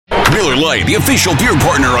Miller Lite, the official beer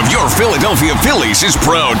partner of your Philadelphia Phillies, is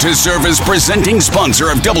proud to serve as presenting sponsor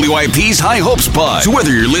of WIP's High Hopes Pod. So whether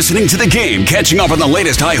you're listening to the game, catching up on the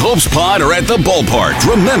latest High Hopes Pod, or at the ballpark,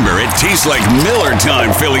 remember it tastes like Miller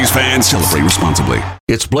time, Phillies fans. Celebrate responsibly.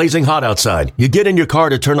 It's blazing hot outside. You get in your car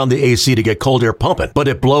to turn on the AC to get cold air pumping, but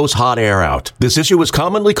it blows hot air out. This issue is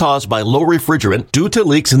commonly caused by low refrigerant due to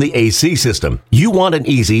leaks in the AC system. You want an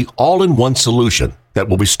easy, all-in-one solution that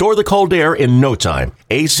will restore the cold air in no time.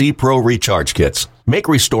 AC Pro Recharge Kits make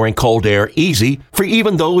restoring cold air easy for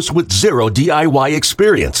even those with zero DIY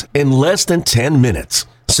experience in less than 10 minutes.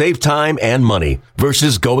 Save time and money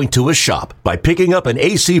versus going to a shop by picking up an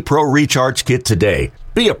AC Pro Recharge Kit today.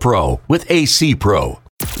 Be a pro with AC Pro.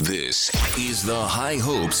 This is the High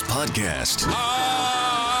Hopes Podcast.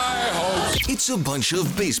 High Hopes. It's a bunch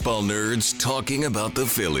of baseball nerds talking about the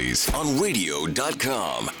Phillies on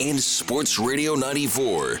radio.com and Sports Radio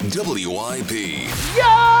 94 WIP. Yo!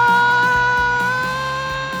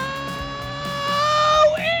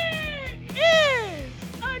 It is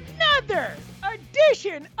another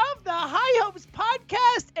edition of the High Hopes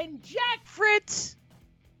Podcast, and Jack Fritz,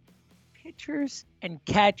 pitchers and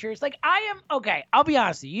catchers. Like, okay, I'll be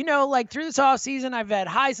honest with you. You know, like, through this offseason, I've had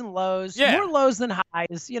highs and lows, more lows than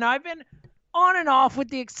highs. You know, I've been on and off with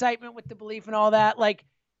the excitement, with the belief and all that. Like,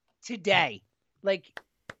 today, like,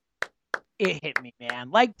 it hit me,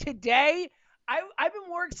 man. Like, today, I've been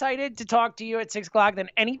more excited to talk to you at 6 o'clock than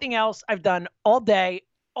anything else I've done all day,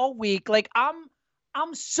 all week. Like, I'm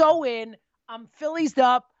so in. I'm Phillies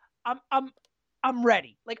up. I'm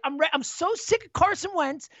ready. Like, I'm so sick of Carson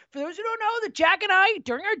Wentz. For those who don't know, that Jack and I,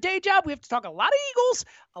 during our day job, we have to talk a lot of Eagles,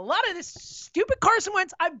 a lot of this stupid Carson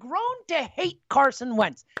Wentz. I've grown to hate Carson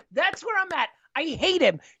Wentz. That's where I'm at. I hate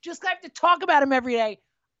him. Just have to talk about him every day.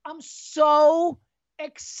 I'm so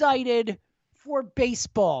excited for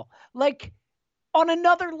baseball, like, on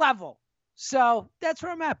another level. So that's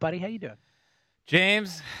where I'm at, buddy. How you doing?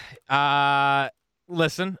 James,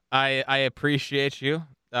 listen, I appreciate you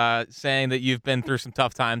saying that you've been through some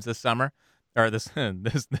tough times this summer, or this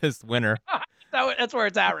winter. That's where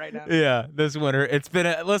it's at right now. Yeah, this winter. It's been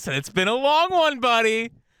a long one,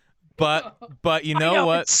 buddy. But you know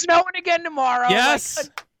what? It's snowing again tomorrow. Yes.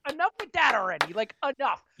 Like, enough with that already. Like,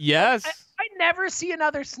 enough. Yes. I never see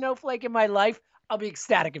another snowflake in my life. I'll be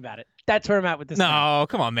ecstatic about it. That's where I'm at with this. No,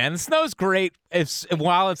 come on, man. The snow's great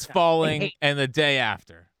while it's falling and the day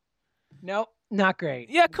after. Nope. Not great.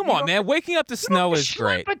 Yeah, come on, man. Waking up to snow is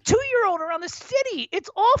great. A 2-year-old around the city. It's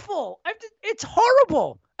awful. It's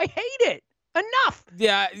horrible. I hate it. Enough.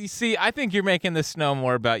 Yeah, you see, I think you're making the snow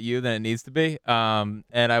more about you than it needs to be. And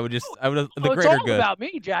the greater good. It's all about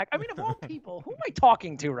me, Jack. I mean, of all people, who am I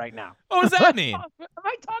talking to right now? What does that mean? Am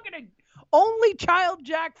I talking to only child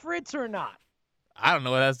Jack Fritz or not? I don't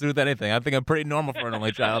know what that has to do with anything. I think I'm pretty normal for an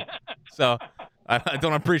only child. So I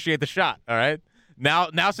don't appreciate the shot, all right? Now,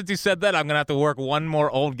 since you said that, I'm going to have to work one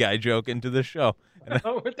more old guy joke into the show.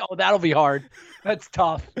 Oh, that'll be hard. That's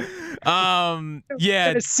tough.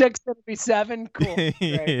 Yeah. 6, it'll be 7. Cool.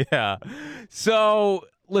 Right. Yeah. So,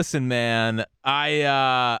 listen, man,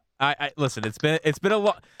 I listen, it's been a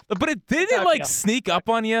lot, but it didn't sneak up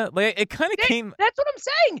on you. Like, it kind of came. That's what I'm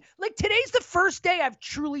saying. Like, today's the first day I've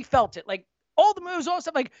truly felt it. Like, all the moves, all the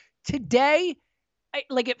stuff. Like, today,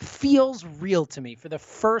 it feels real to me for the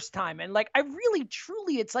first time. And, like, I really,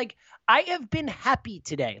 truly, it's like I have been happy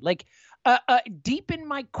today. Like, deep in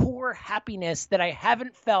my core happiness that I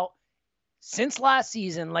haven't felt since last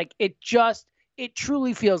season. Like, it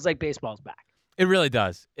truly feels like baseball's back. It really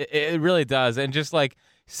does. It really does. And just, like,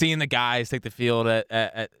 seeing the guys take the field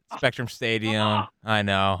at Spectrum Stadium. I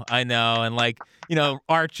know. And, like, you know,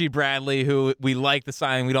 Archie Bradley, who we like the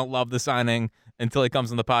signing, we don't love the signing until he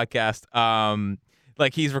comes on the podcast.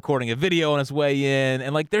 Like, he's recording a video on his way in.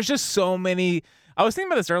 And, like, there's just so many. I was thinking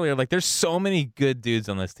about this earlier. Like, there's so many good dudes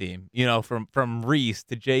on this team, you know, from Reese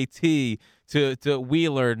to JT to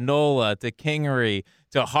Wheeler, Nola to Kingery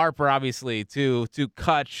to Harper, obviously, to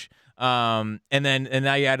Kutch. And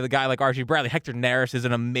now you add the guy like Archie Bradley. Hector Neris is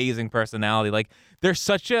an amazing personality. Like, they're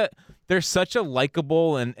such a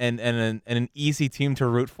likable and an easy team to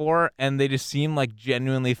root for, and they just seem like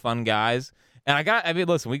genuinely fun guys. And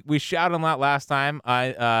listen, we shouted them out last time.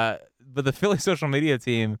 But the Philly social media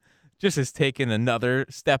team just has taken another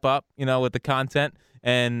step up, you know, with the content,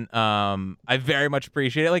 and I very much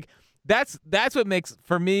appreciate it. Like, that's what makes,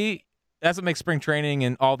 for me, that's what makes spring training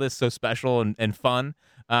and all this so special and fun.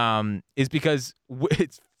 Is because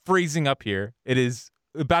it's freezing up here. It is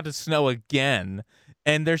about to snow again,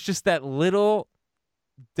 and there's just that little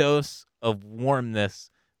dose of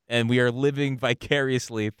warmness and we are living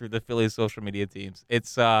vicariously through the Phillies social media teams.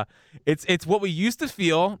 It's what we used to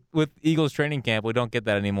feel with Eagles training camp. We don't get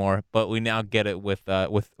that anymore, but we now get it with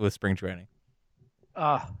spring training.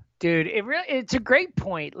 Oh, dude, it's a great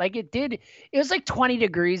point. Like it was like 20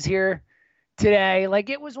 degrees here today. Like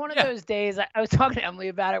it was one of those days. I was talking to Emily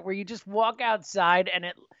about it, where you just walk outside and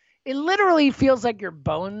it literally feels like your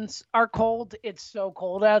bones are cold. It's so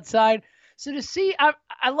cold outside. So to see,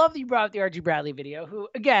 I love that you brought up the Archie Bradley video, who,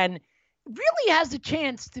 again, really has a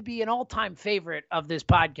chance to be an all-time favorite of this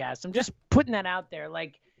podcast. I'm just putting that out there.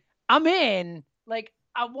 Like, I'm in. Like,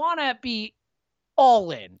 I want to be all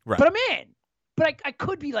in. Right. But I'm in. But I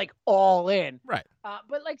could be, like, all in. Right.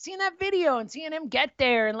 But, like, seeing that video and seeing him get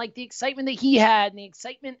there and, like, the excitement that he had and the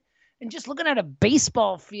excitement and just looking at a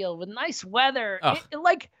baseball field with nice weather.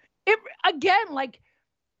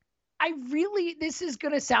 This is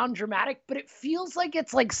going to sound dramatic, but it feels like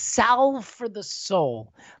it's like salve for the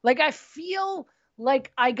soul. Like, I feel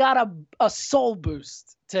like I got a soul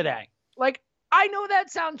boost today. Like, I know that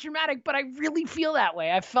sounds dramatic, but I really feel that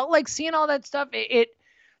way. I felt like seeing all that stuff, it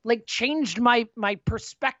like changed my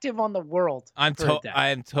perspective on the world. I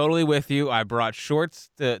am totally with you. I brought shorts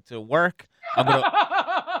to work.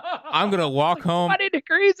 I'm gonna walk home. 20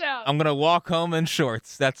 degrees out. I'm gonna walk home in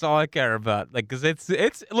shorts. That's all I care about. Like, cause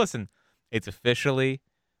listen, it's officially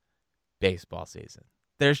baseball season.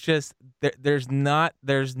 There's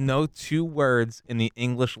no two words in the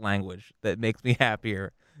English language that makes me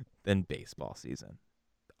happier than baseball season.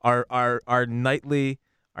 Our nightly,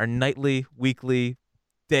 weekly,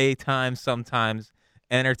 daytime, sometimes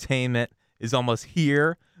entertainment is almost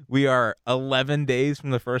here. We are 11 days from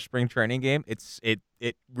the first spring training game.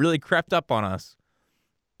 It really crept up on us.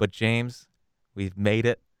 But James, we've made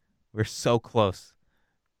it. We're so close.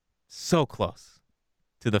 So close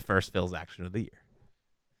to the first Phil's action of the year.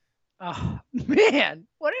 Oh, man.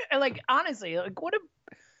 Honestly, what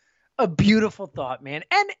a beautiful thought, man.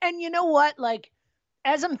 And you know what? Like,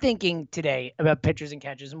 as I'm thinking today about pitchers and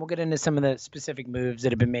catchers, and we'll get into some of the specific moves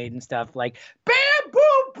that have been made and stuff, like bamboo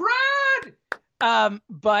bread.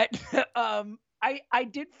 But I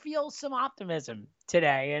did feel some optimism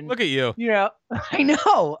today, and look at you. You know, I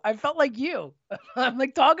know I felt like you. I'm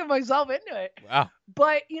like talking myself into it. Wow.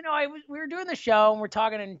 But we were doing the show and we're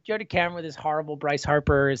talking, and Joe DeCamera with his horrible Bryce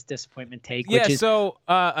Harper, his disappointment take, which is a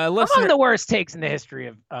listener, among the worst takes in the history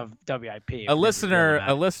of WIP. A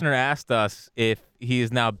listener asked us if he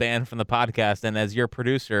is now banned from the podcast, and as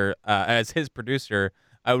his producer,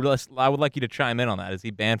 I would like you to chime in on that. Is he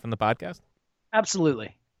banned from the podcast?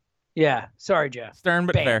 Absolutely. Yeah. Sorry, Jeff. Stern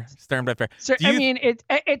but fair. So,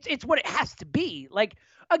 it's what it has to be. Like,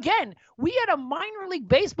 again, we had a minor league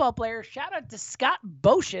baseball player, shout out to Scott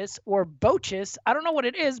Bochis or Bochis, I don't know what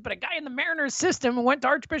it is, but a guy in the Mariners system who went to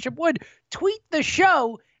Archbishop Wood, tweet the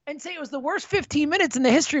show and say it was the worst 15 minutes in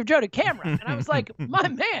the history of Joe DeCamera. And I was like, my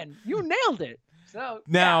man, you nailed it. So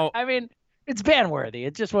now, yeah, I mean, it's ban worthy.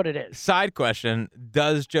 It's just what it is. Side question: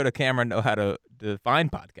 does Joe DeCamera know how to define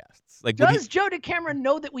podcasts? Like, does Joe DeCamera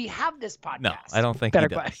know that we have this podcast? No, I don't think he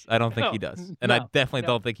does. I don't think he does, and I definitely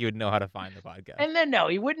don't think he would know how to find the podcast. And then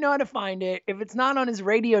he wouldn't know how to find it if it's not on his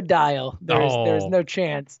radio dial. There's no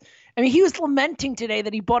chance. I mean, he was lamenting today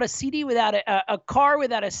that he bought a CD without a car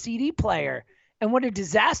without a CD player, and what a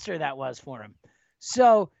disaster that was for him.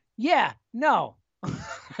 So yeah, no.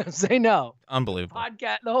 Say no. Unbelievable.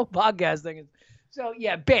 The whole podcast thing is so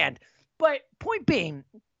banned. But point being,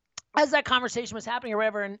 as that conversation was happening or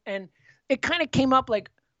whatever, and it kind of came up,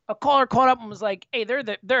 like a caller caught up and was like, hey,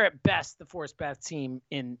 they're at best the fourth best team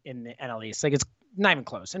in the NL East. Like, it's not even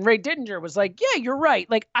close. And Ray Didinger was like, yeah, you're right.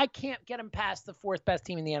 Like, I can't get them past the fourth best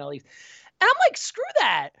team in the NL East. And I'm like, screw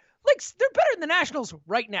that. Like, they're better than the Nationals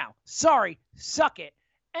right now. Sorry, suck it.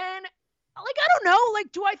 And like, I don't know.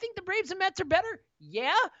 Like, do I think the Braves and Mets are better?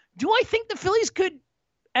 Yeah. Do I think the Phillies could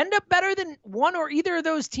end up better than one or either of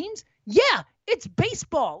those teams? Yeah. It's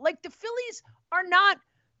baseball. Like, the Phillies are not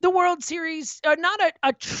the World Series, not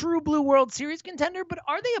a true blue World Series contender, but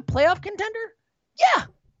are they a playoff contender? Yeah,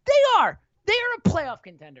 they are. They are a playoff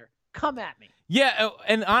contender. Come at me. Yeah,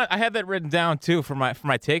 and I had that written down too for my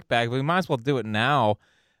take back. But we might as well do it now.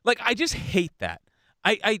 Like, I just hate that.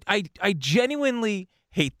 I genuinely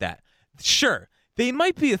hate that. Sure, they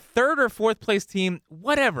might be a third or fourth place team,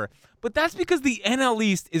 whatever, but that's because the NL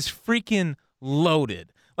East is freaking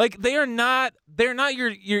loaded. Like, they're not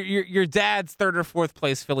your dad's third or fourth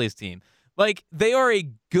place Phillies team. Like, they are a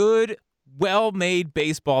good, well-made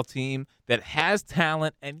baseball team that has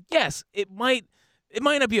talent, and yes, it might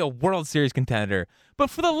not be a World Series contender,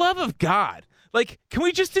 but for the love of God, Like, can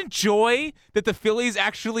we just enjoy that the Phillies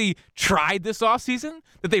actually tried this offseason?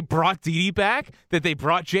 That they brought Didi back? That they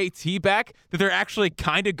brought JT back? That they're actually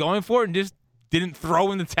kind of going for it and just didn't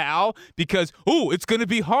throw in the towel because, it's going to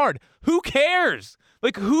be hard. Who cares?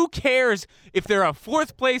 Like, who cares if they're a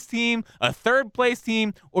fourth-place team, a third-place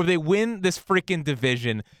team, or they win this freaking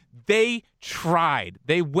division? They tried.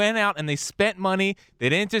 They went out and they spent money. They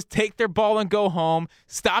didn't just take their ball and go home.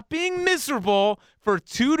 Stop being miserable for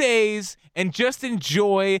 2 days and just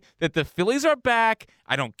enjoy that the Phillies are back.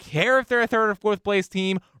 I don't care if they're a third or fourth place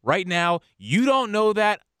team. Right now, you don't know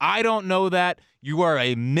that. I don't know that. You are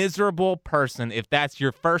a miserable person if that's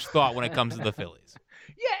your first thought when it comes to the Phillies.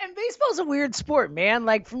 Yeah, and baseball's a weird sport, man.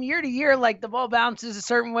 Like, from year to year, like, the ball bounces a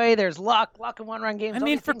certain way. There's luck in one-run games. I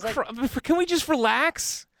mean, can we just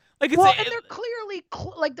relax? Like, and they're clearly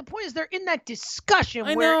like, the point is they're in that discussion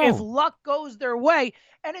where if luck goes their way,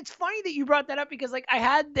 and it's funny that you brought that up because like I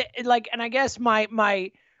had and I guess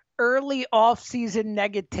my early off-season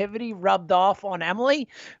negativity rubbed off on Emily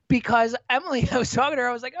because Emily, I was talking to her,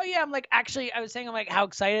 I was like, oh yeah, I'm like, actually, I was saying I'm like how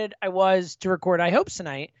excited I was to record I Hopes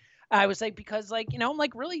tonight. I was like, because like, I'm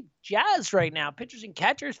like really jazzed right now, pitchers and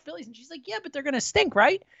catchers, Phillies, and she's like, yeah, but they're gonna stink,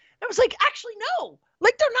 right? I was like, actually, no.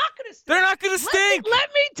 Like, they're not going to stink. They're not going to stink. Let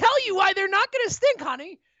me tell you why they're not going to stink,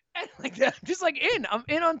 honey. And like, I'm just like I'm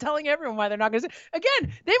in on telling everyone why they're not going to stink.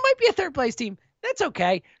 Again, they might be a third place team. That's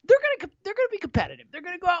okay. They're going to be competitive. They're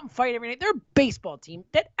going to go out and fight every night. They're a baseball team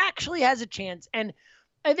that actually has a chance. And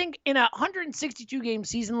I think in a 162 game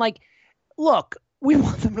season, like, look, we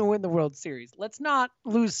want them to win the World Series. Let's not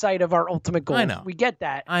lose sight of our ultimate goal. I know. We get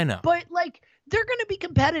that. I know. But like, they're going to be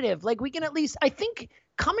competitive. Like, we can at least, I think,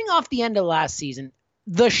 coming off the end of last season,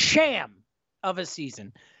 the sham of a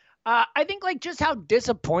season, I think like just how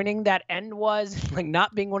disappointing that end was, like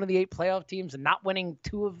not being one of the 8 playoff teams and not winning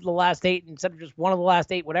 2 of the last 8 instead of just 1 of the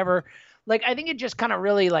last 8, whatever. Like, I think it just kind of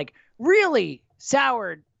really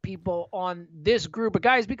soured people on this group of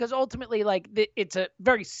guys because ultimately, like, it's a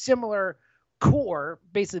very similar core,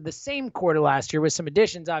 basically the same core to last year with some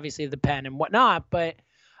additions, obviously, the pen and whatnot. But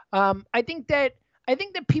I think that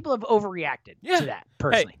people have overreacted to that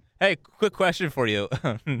personally. Hey, quick question for you.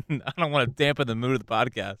 I don't want to dampen the mood of the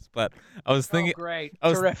podcast, but I was thinking. Oh, great.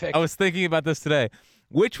 Terrific. I was thinking about this today.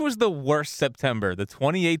 Which was the worst September, the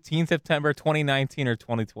 2018 September, 2019, or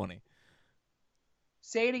 2020?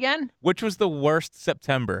 Say it again. Which was the worst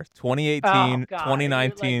September, 2018,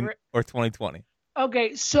 2019, or 2020?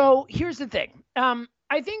 Okay, so here's the thing.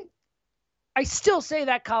 I think I still say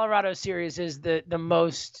that Colorado series is the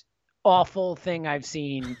most awful thing I've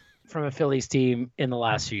seen from a Phillies team in the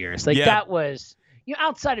last few years. Like, that was,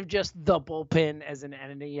 outside of just the bullpen as an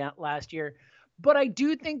entity last year. But I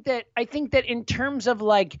think that in terms of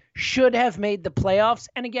like should have made the playoffs.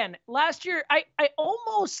 And again, last year, I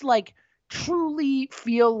almost like truly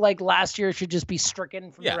feel like last year should just be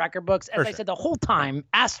stricken from the record books. As I said the whole time,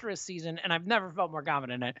 asterisk season, and I've never felt more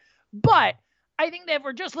confident in it. But I think that if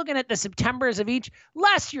we're just looking at the Septembers of each,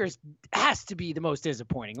 last year's has to be the most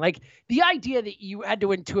disappointing. Like, the idea that you had to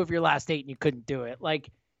win 2 of your last 8 and you couldn't do it, like,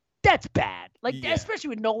 that's bad. Like, especially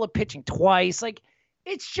with Nola pitching twice. Like,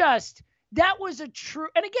 it's just, that was a true,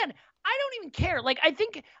 and again, I don't even care. Like, I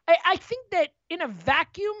think that in a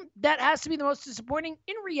vacuum, that has to be the most disappointing.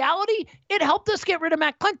 In reality, it helped us get rid of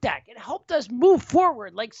Matt Klentak. It helped us move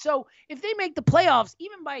forward. Like, so if they make the playoffs,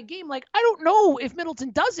 even by a game, like, I don't know if Middleton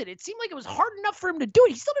does it. It seemed like it was hard enough for him to do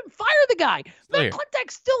it. He still didn't fire the guy. Matt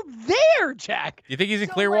Klentak's still there, Jack. You think he's in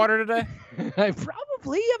Clearwater today?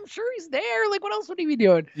 Probably. I'm sure he's there. Like, what else would he be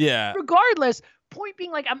doing? Yeah. Regardless, point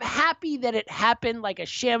being, like, I'm happy that it happened, like a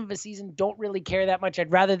sham of a season. Don't really care that much.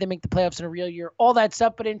 I'd rather they make the playoffs in a real year, all that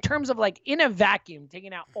stuff. But in terms of, like, in a vacuum,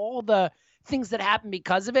 taking out all the things that happened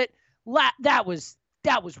because of it, that was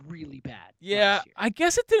really bad. Yeah, I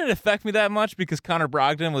guess it didn't affect me that much because Connor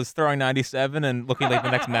Brogdon was throwing 97 and looking like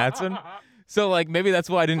the next Madsen. So, like, maybe that's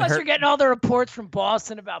why I didn't Plus, hurt. you're getting all the reports from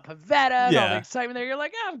Boston about Pavetta and all the excitement there. You're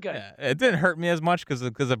like, I'm good. Yeah, it didn't hurt me as much because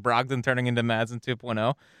of Brogdon turning into Madsen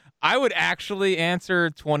 2.0. I would actually answer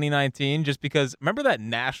 2019 just because, remember that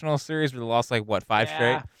national series where they lost, like, what, 5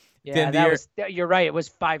 straight? Yeah, you're right. It was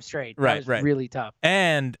 5 straight. That was really tough.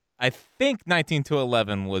 And I think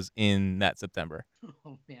 19-11 was in that September.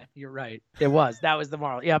 Oh, man, you're right. It was. That was the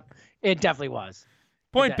moral. Yep, it definitely was.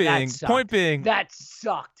 Point being, that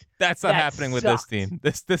sucked. That's not happening with this team.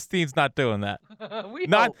 This team's not doing that.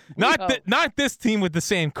 Not this team with the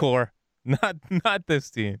same core. Not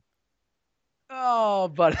this team. Oh,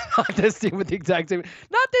 but not this team with the exact same.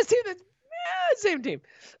 Not this team. That's same team.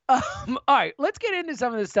 All right, let's get into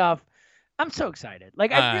some of this stuff. I'm so excited.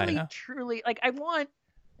 Like, I really, truly, like, I want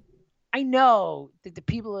I know that the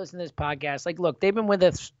people who listen to this podcast, like, look, they've been with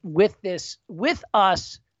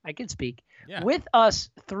us, I can speak, with us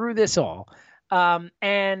through this all.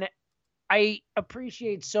 And I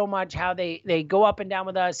appreciate so much how they go up and down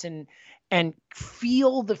with us and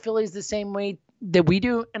feel the Phillies the same way that we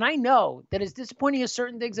do. And I know that as disappointing as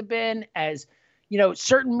certain things have been, as,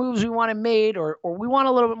 certain moves we want to made or we want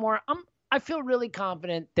a little bit more, I feel really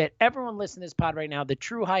confident that everyone listening to this pod right now, the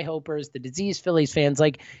true high hopers, the diseased Phillies fans,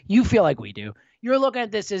 like, you feel like we do. You're looking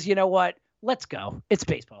at this as, you know what? Let's go. It's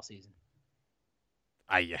baseball season.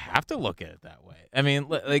 You have to look at it that way. I mean,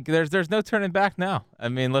 like, there's no turning back now. I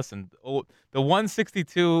mean, listen, the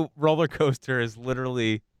 162 roller coaster is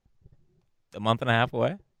literally a month and a half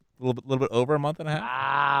away. A little bit over a month and a half.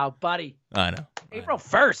 Wow, buddy. I know. April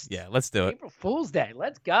 1st. Yeah, let's do it. April Fool's Day.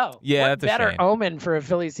 Let's go. Yeah, what that's a better shame. omen for a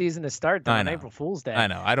Philly season to start than on April Fool's Day. I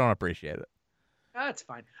know. I don't appreciate it. That's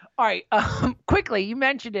fine. All right. Quickly, you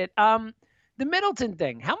mentioned it. The Middleton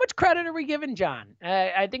thing. How much credit are we giving John?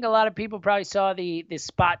 I think a lot of people probably saw the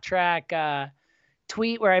Spot Track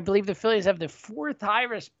tweet where I believe the Phillies have the 4th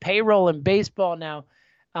highest payroll in baseball now.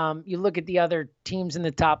 You look at the other teams in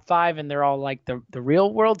the top 5, and they're all like the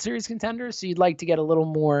real World Series contenders. So you'd like to get a little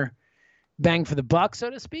more bang for the buck, so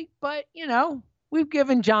to speak. But, we've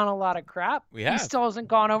given John a lot of crap. We have. He still hasn't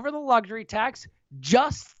gone over the luxury tax,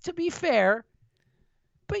 just to be fair.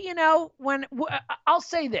 But, I'll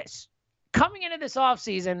say this. Coming into this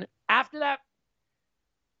offseason, after that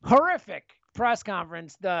horrific press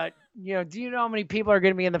conference, do you know how many people are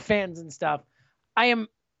going to be in the fans and stuff? I am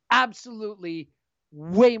absolutely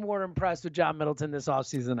way more impressed with John Middleton this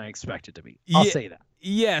offseason than I expected to be. I'll say that.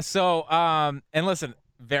 Yeah. So, and listen,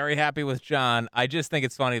 very happy with John. I just think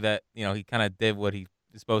it's funny that, he kind of did what he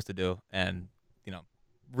was supposed to do and,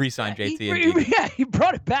 re-signed JT. He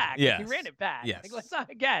brought it back. Yes. He ran it back. Yes. Like, let's not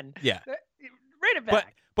again. Yeah. Ran it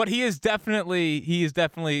back. But he's definitely he's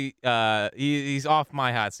off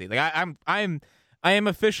my hot seat. Like I am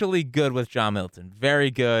officially good with John Middleton.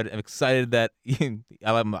 Very good. I'm excited that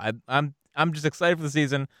I'm just excited for the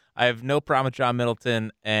season. I have no problem with John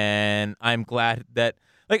Middleton, and I'm glad that,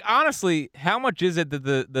 like, honestly, how much is it that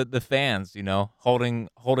the fans, holding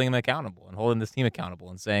him accountable and holding this team accountable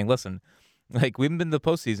and saying, listen, like, we haven't been to the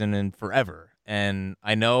postseason in forever, and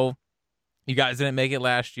I know you guys didn't make it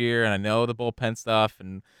last year, and I know the bullpen stuff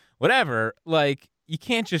and whatever. Like, you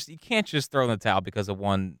can't just throw in the towel because of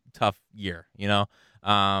one tough year,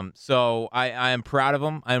 So I am proud of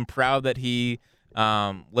him. I'm proud that he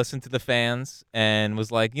listened to the fans and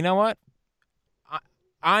was like, you know what?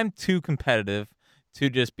 I'm too competitive to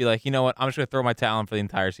just be like, you know what? I'm just gonna throw my towel in for the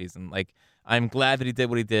entire season. Like, I'm glad that he did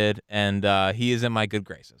what he did, and he is in my good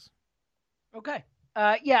graces. Okay.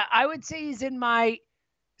 Yeah, I would say he's in my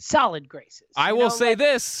solid graces. I will say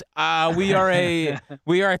this: we are a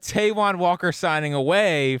Taijuan Walker signing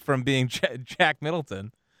away from being Jack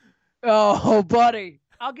Middleton. Oh, buddy,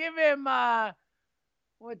 I'll give him.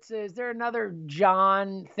 Is there another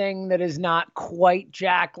John thing that is not quite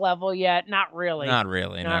Jack level yet? Not really. Not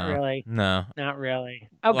really. Not no. really. No. Not really.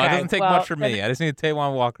 Okay. Well, it doesn't take much for me. I just need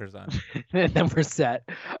Taijuan Walker's on. Then we're set.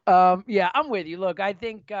 Yeah, I'm with you. Look, I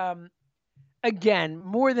think. Again,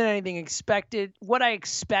 more than anything, what I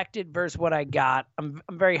expected versus what I got. I'm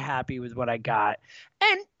very happy with what I got.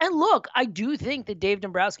 And look, I do think that Dave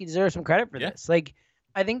Dombrowski deserves some credit for this. Like,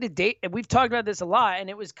 I think that we've talked about this a lot, and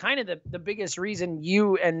it was kind of the biggest reason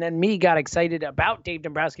you and then me got excited about Dave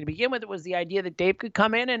Dombrowski to begin with. It was the idea that Dave could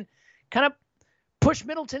come in and kind of push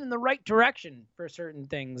Middleton in the right direction for certain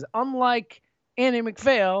things, unlike Andy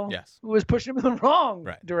McPhail, who was pushing him in the wrong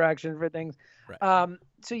direction for things. Right.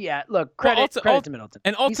 So yeah, look, credit to Middleton.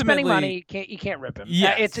 And ultimately, he's spending money. You can't rip him.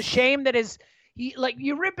 Yes. It's a shame that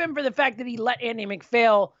you rip him for the fact that he let Andy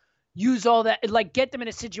McPhail use all that, like, get them in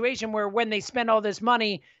a situation where when they spend all this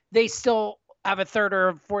money, they still have a 3rd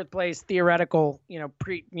or 4th place theoretical,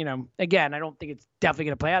 again, I don't think it's definitely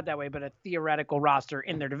going to play out that way, but a theoretical roster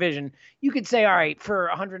in their division. You could say, all right, for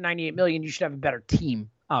 $198 million, you should have a better team,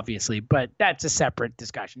 obviously, but that's a separate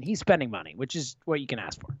discussion. He's spending money, which is what you can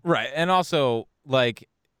ask for. Right. And also, like,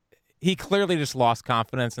 he clearly just lost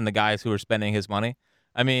confidence in the guys who are spending his money.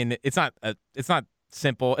 I mean, it's not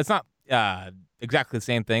simple. It's not exactly the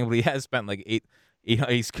same thing, but he has spent like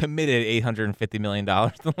he's committed $850 million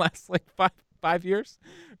in the last like five years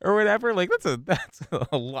or whatever. Like, that's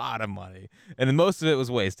a lot of money, and then most of it was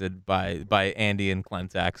wasted by Andy and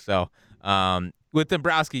Klentak. So with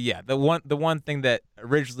Dombrowski, yeah, the one thing that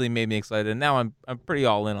originally made me excited, and now I'm pretty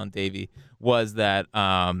all in on Davey, was that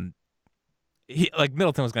Middleton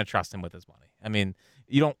was going to trust him with his money. I mean,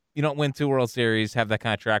 you don't win 2 World Series, have that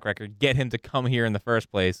kind of track record, get him to come here in the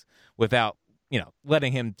first place without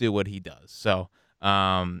letting him do what he does. So,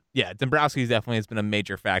 Dombrowski definitely has been a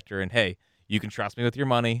major factor. And hey, you can trust me with your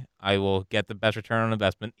money. I will get the best return on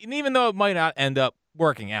investment. And even though it might not end up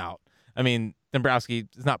working out, I mean, Dombrowski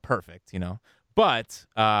is not perfect, but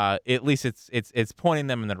at least it's pointing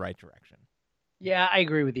them in the right direction. Yeah, I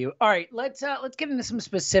agree with you. All right, let's get into some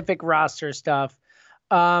specific roster stuff.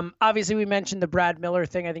 Obviously, we mentioned the Brad Miller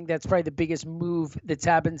thing. I think that's probably the biggest move that's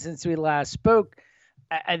happened since we last spoke.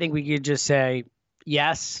 I think we could just say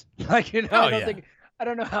yes. I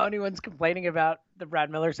don't know how anyone's complaining about the Brad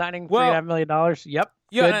Miller signing. $3.5 million. Yep.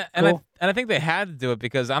 Yeah, cool. I think they had to do it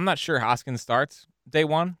because I'm not sure Hoskins starts day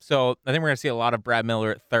one. So I think we're gonna see a lot of Brad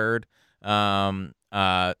Miller at third.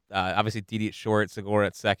 Obviously Didi at short, Segura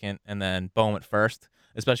at second, and then Bohm at first,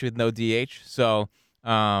 especially with no DH. So,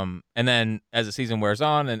 and then as the season wears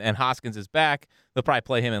on and Hoskins is back, they'll probably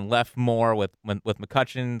play him in left more with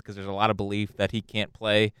McCutchen because there's a lot of belief that he can't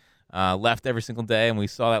play left every single day, and we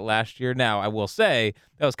saw that last year. Now, I will say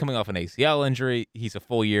that was coming off an ACL injury. He's a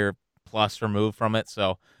full year plus removed from it,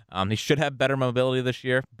 so he should have better mobility this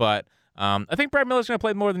year. But I think Brad Miller's going to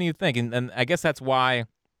play more than you think, and I guess that's why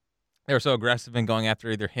they were so aggressive in going after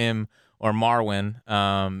either him or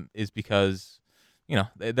Marwin, is because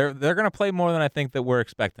they're going to play more than I think that we're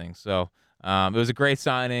expecting. So it was a great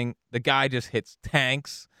signing. The guy just hits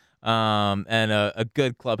tanks, and a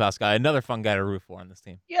good clubhouse guy, another fun guy to root for on this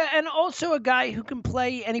team. Yeah, and also a guy who can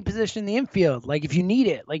play any position in the infield, like if you need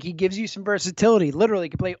it. Like he gives you some versatility. Literally,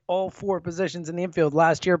 can play all four positions in the infield.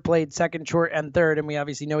 Last year, played second, short, and third, and we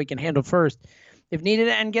obviously know he can handle first if needed.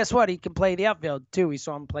 And guess what? He can play the outfield too. We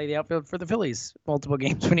saw him play the outfield for the Phillies multiple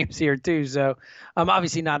games when he was here too. So,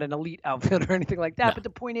 obviously not an elite outfielder or anything like that. No. But the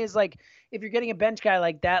point is, like, if you're getting a bench guy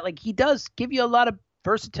like that, like he does give you a lot of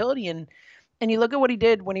versatility. And you look at what he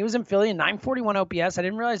did when he was in Philly, in 941 OPS. I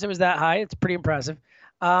didn't realize it was that high. It's pretty impressive.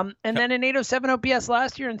 And then in 807 OPS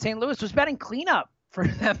last year in St. Louis, was batting cleanup for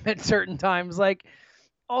them at certain times. Like,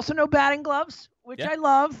 also no batting gloves, which I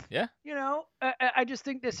love. Yeah. I just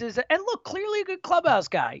think this is, and look, clearly a good clubhouse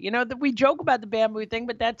guy. That we joke about the bamboo thing,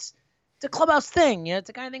 but it's a clubhouse thing. It's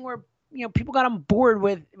the kind of thing where, people got on board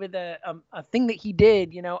with a thing that he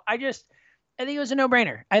did. I think it was a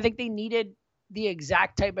no-brainer. I think they needed the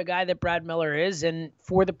exact type of guy that Brad Miller is, and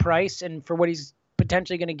for the price and for what he's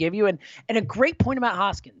potentially going to give you. And a great point about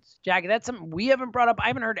Hoskins, Jackie, that's something we haven't brought up. I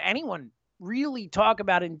haven't heard anyone really talk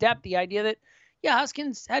about in depth, the idea that,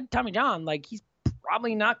 Hoskins had Tommy John. Like, he's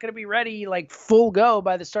probably not going to be ready, like, full go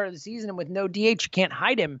by the start of the season. And with no DH, you can't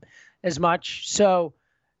hide him as much. So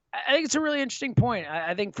I think it's a really interesting point.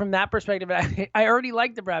 I think from that perspective, I already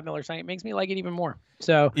like the Brad Miller sign. It makes me like it even more.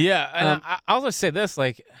 So yeah, and I'll just say this,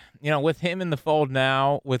 like, with him in the fold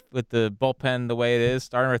now, with the bullpen the way it is,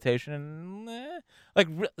 starting rotation,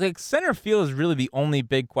 like center field is really the only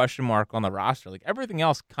big question mark on the roster. Like, everything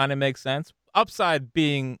else kind of makes sense. Upside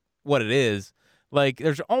being what it is. Like,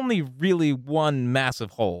 there's only really one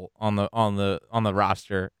massive hole on the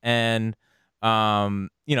roster, and signing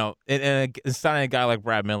a guy like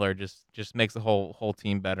Brad Miller just makes the whole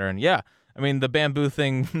team better. And yeah, I mean, the bamboo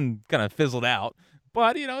thing kind of fizzled out,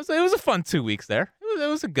 but it was a fun 2 weeks there. It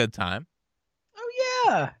was a good time. Oh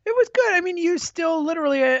yeah, it was good. I mean, you still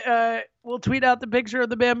literally will tweet out the picture of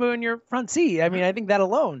the bamboo in your front seat. I mean, I think that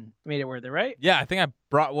alone made it worth it, right? Yeah, I think I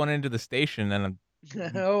brought one into the station, and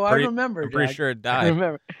I remember. I'm pretty sure it died. I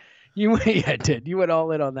remember. It did. You went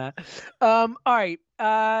all in on that. All right.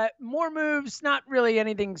 More moves. Not really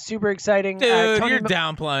anything super exciting. Dude, you're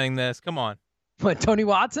downplaying this. Come on. What, Tony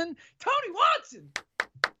Watson? Tony Watson!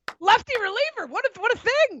 Lefty reliever. What a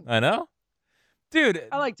thing. I know. Dude.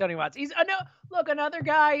 I like Tony Watson. He's another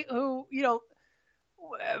guy who,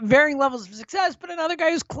 varying levels of success, but another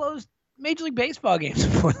guy who's closed Major League Baseball games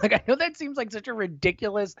before. Like, I know that seems like such a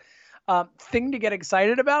ridiculous thing to get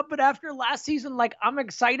excited about, but after last season, like, I'm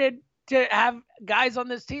excited to have guys on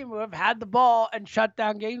this team who have had the ball and shut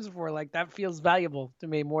down games before. Like, that feels valuable to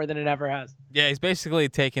me more than it ever has. Yeah, he's basically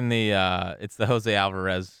taking it's the Jose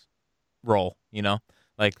Alvarez role,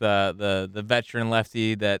 like the veteran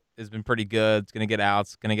lefty that has been pretty good. It's gonna get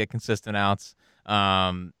outs, gonna get consistent outs.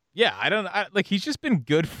 Yeah, he's just been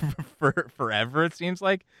good for forever. It seems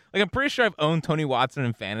like I'm pretty sure I've owned Tony Watson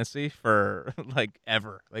in fantasy for like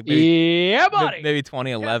ever. Like buddy. Maybe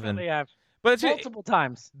 2011. But it's multiple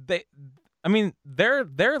times. They're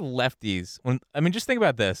lefties. Just think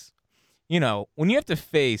about this. When you have to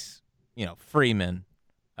face, Freeman,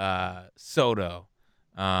 Soto,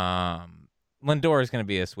 Lindor is going to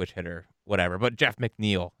be a switch hitter, whatever. But Jeff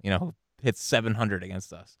McNeil, who hits 700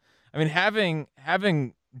 against us. I mean, having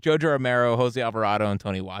Jojo Romero, Jose Alvarado, and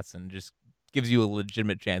Tony Watson just gives you a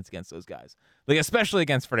legitimate chance against those guys. like especially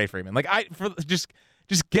against Freddie Freeman. Like just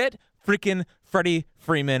get freaking Freddie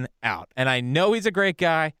Freeman out. And I know he's a great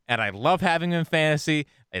guy, and I love having him in fantasy.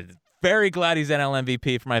 I'm very glad he's NL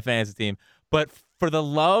MVP for my fantasy team. But for the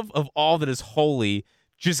love of all that is holy,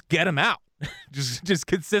 just get him out. just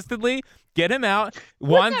consistently get him out.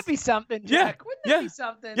 Wouldn't that be something, Jack? Wouldn't that be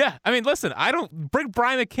something? Yeah. I mean, listen, I don't bring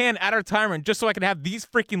Brian McCann out of retirement just so I can have these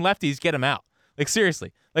freaking lefties get him out. Like,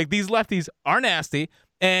 seriously. Like, these lefties are nasty.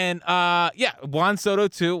 And, Juan Soto,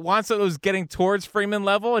 too. Juan Soto is getting towards Freeman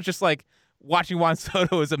level. It's just like watching Juan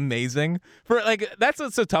Soto is amazing. That's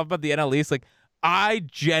what's so tough about the NL East. Like, I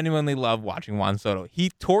genuinely love watching Juan Soto. He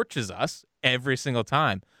torches us every single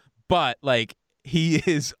time. But, like, he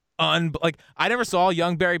is I never saw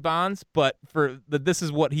young Barry Bonds, but this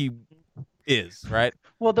is what he is, right?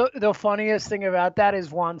 Well, the funniest thing about that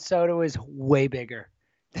is Juan Soto is way bigger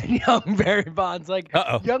than young Barry Bonds. Like,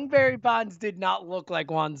 young Barry Bonds did not look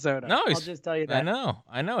like Juan Soto. No, I'll just tell you that.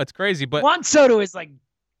 I know, it's crazy, but Juan Soto is like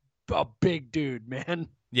a big dude, man.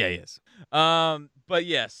 Yeah, he is. But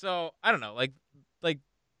yeah, so I don't know, like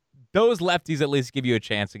those lefties at least give you a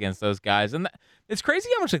chance against those guys, and it's crazy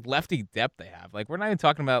how much like lefty depth they have. Like, we're not even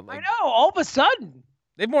talking about. Like, I know. All of a sudden,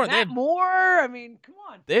 they have more. I mean, come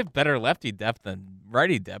on. They have better lefty depth than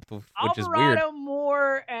righty depth, which is weird. Alvarado,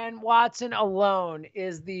 Moore, and Watson alone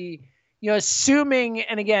is assuming.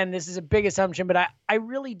 And again, this is a big assumption, but I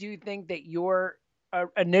really do think that your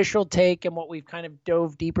initial take and what we've kind of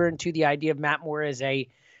dove deeper into the idea of Matt Moore as a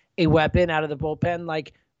weapon out of the bullpen.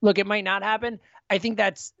 Like, look, it might not happen. I think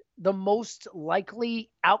that's the most likely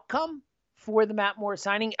outcome for the Matt Moore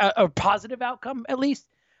signing, a positive outcome at least.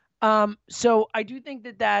 So I do think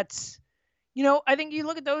that's, I think you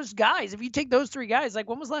look at those guys. If you take those three guys, like,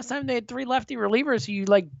 when was the last time they had three lefty relievers who you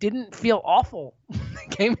didn't feel awful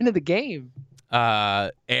came into the game?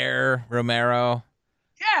 Air, Romero.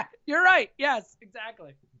 Yeah, you're right. Yes,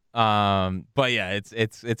 exactly. But yeah,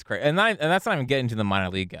 it's crazy, and that's not even getting to the minor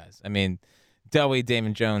league guys. I mean, Delwey,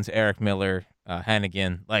 Damon Jones, Eric Miller,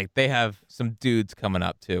 Hennigan, like, they have some dudes coming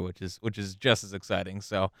up too, which is just as exciting.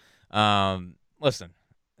 So, listen,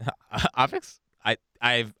 Avix,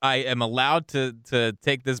 I am allowed to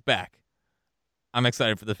take this back. I'm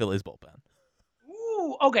excited for the Phillies bullpen.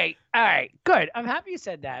 Ooh, okay, all right, good. I'm happy you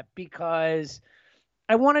said that because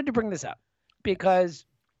I wanted to bring this up because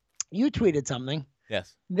you tweeted something.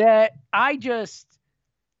 Yes. That I just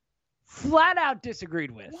flat out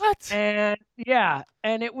disagreed with. What?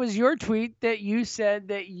 And it was your tweet that you said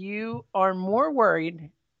that you are more worried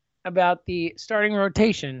about the starting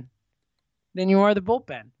rotation than you are the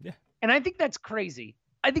bullpen. Yeah. And I think that's crazy.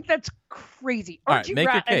 All right,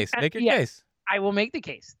 make your case. Make your case. I will make the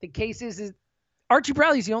case. The case is Archie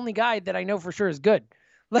Bradley's the only guy that I know for sure is good.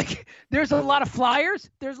 Like, there's a lot of flyers.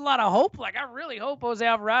 There's a lot of hope. Like, I really hope Jose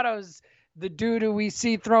Alvarado's the dude who we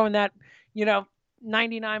see throwing that,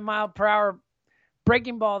 99-mile-per-hour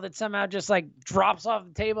breaking ball that somehow just drops off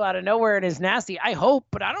the table out of nowhere and is nasty. I hope,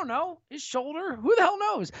 but I don't know. His shoulder, who the hell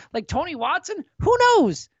knows? Like, Tony Watson, who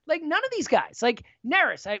knows? Like, none of these guys. Like,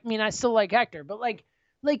 Neris, I mean, I still like Hector, but like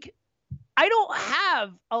I don't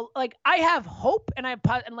have I have hope and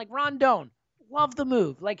Rondon, love the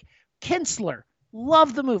move. Like, Kinsler,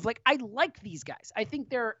 love the move. Like, I like these guys. I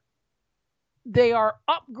think they are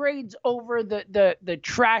upgrades over the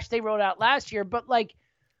trash they wrote out last year. But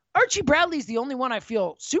Archie Bradley's the only one I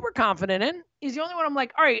feel super confident in. He's the only one I'm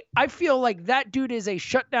like, all right, I feel like that dude is a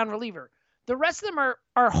shutdown reliever. The rest of them are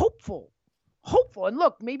hopeful. And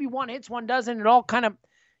look, maybe one hits, one doesn't. It all kind of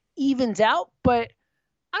evens out. But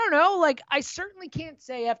I don't know. I certainly can't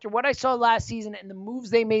say after what I saw last season and the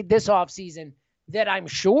moves they made this offseason that I'm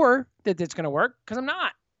sure that it's going to work, because I'm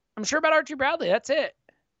not. I'm sure about Archie Bradley. That's it.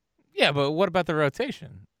 Yeah, but what about the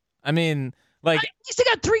rotation? I mean, you still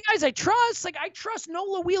got three guys I trust. I trust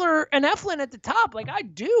Nola, Wheeler, and Eflin at the top. I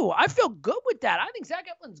do. I feel good with that. I think Zach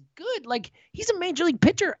Eflin's good. He's a major league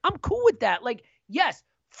pitcher. I'm cool with that. Yes,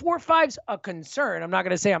 4-5's a concern. I'm not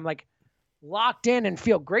going to say I'm locked in and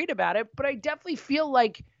feel great about it, but I definitely feel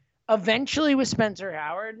eventually with Spencer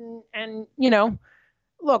Howard and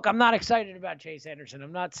look, I'm not excited about Chase Anderson.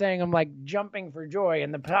 I'm not saying I'm jumping for joy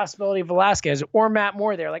and the possibility of Velasquez or Matt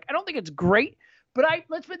Moore there. I don't think it's great, but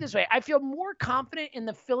let's put it this way. I feel more confident in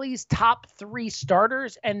the Phillies' top three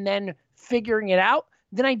starters and then figuring it out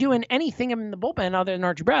than I do in anything in the bullpen other than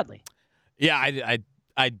Archie Bradley. Yeah,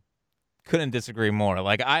 I couldn't disagree more.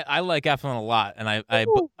 I like Eflin a lot, and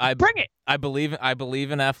I bring it. I believe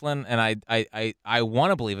in Eflin, and I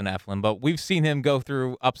want to believe in Eflin, but we've seen him go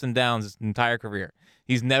through ups and downs his entire career.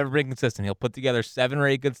 He's never been consistent. He'll put together 7 or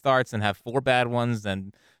 8 good starts and have 4 bad ones,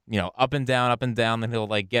 and up and down, then he'll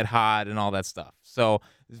get hot and all that stuff. So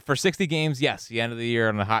For 60 games, yes, he ended the year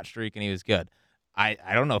on a hot streak and he was good. I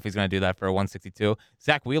don't know if he's going to do that for a 162.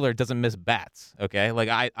 Zach Wheeler doesn't miss bats, okay? Like,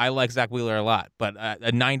 I like Zach Wheeler a lot, but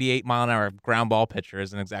a 98-mile-an-hour ground ball pitcher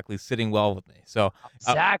isn't exactly sitting well with me. So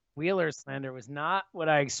Zach Wheeler's slander was not what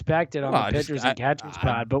I expected on Well, the pitchers and catchers I-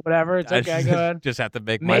 pod, but whatever. It's okay. Go ahead. Just have to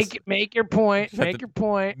make Make your point. Just have Make to your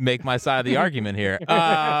point. make my side of the argument here.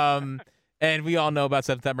 And we all know about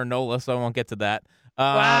September NOLA, so I won't get to that.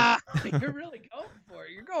 Wow, you're really going for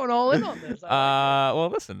it. You're going all in on this. Well,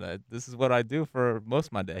 listen, this is what I do for most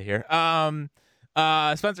of my day here.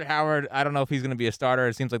 Spencer Howard, I don't know if he's going to be a starter.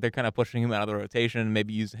 It seems like they're kind of pushing him out of the rotation,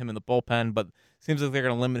 maybe use him in the bullpen, but it seems like they're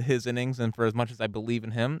going to limit his innings. And for as much as I believe in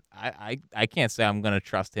him, I can't say I'm going to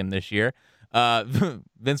trust him this year.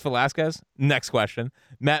 Vince Velasquez, next question.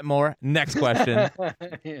 Matt Moore, next question.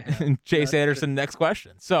 Chase Anderson, next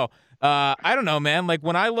question. So I don't know, man. Like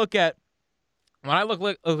when I look at a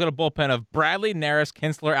bullpen of Bradley, Neris,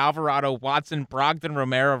 Kinsler, Alvarado, Watson, Brogdon,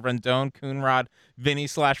 Romero, Rendon, Coonrod, Vinny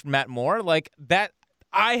 / Matt Moore, like that,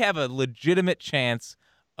 I have a legitimate chance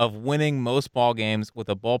of winning most ball games with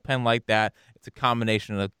a bullpen like that. It's a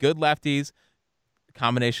combination of good lefties, a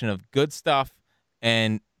combination of good stuff,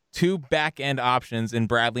 and two back end options in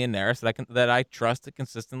Bradley and Neris that I trust to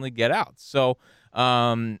consistently get out. So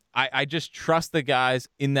I just trust the guys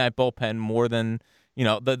in that bullpen more than. You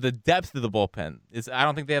know, the depth of the bullpen is. I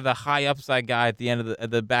don't think they have the high upside guy at the end of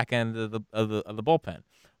the back end of the bullpen,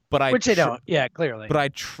 but Which they don't. Yeah, clearly. But I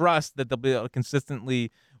trust that they'll be able to consistently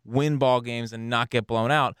win ball games and not get blown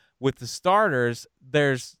out. With the starters,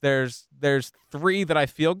 there's three that I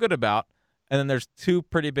feel good about, and then there's two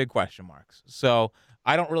pretty big question marks. So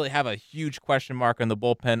I don't really have a huge question mark on the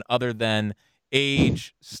bullpen other than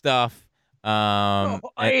age stuff.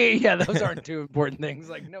 Yeah, those aren't two important things.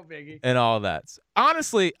 Like, no biggie. And all that.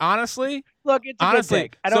 Honestly, look, it's a good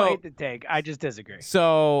take. I don't hate the take. I just disagree.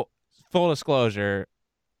 So, full disclosure,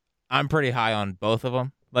 I'm pretty high on both of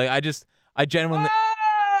them. Like, I genuinely.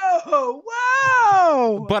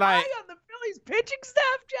 Whoa! But high on the Phillies pitching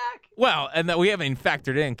staff, Jack. Well, and that we haven't even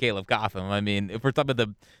factored in Caleb Cotham. I mean, if we're talking about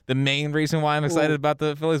the main reason why I'm excited about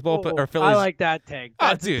the Phillies bullpen or Phillies. I like that take.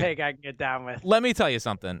 That's a take I can get down with. Let me tell you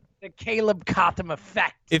something. The Caleb Cotham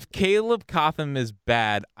effect. If Caleb Cotham is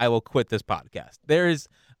bad, I will quit this podcast. There has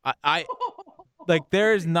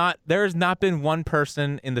not been one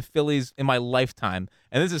person in the Phillies in my lifetime,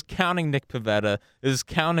 and this is counting Nick Pivetta, this is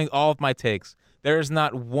counting all of my takes. There is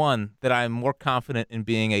not one that I am more confident in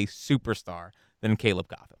being a superstar than Caleb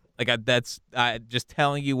Cotham. Like that's just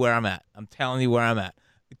telling you where I'm at. I'm telling you where I'm at.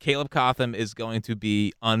 Caleb Cotham is going to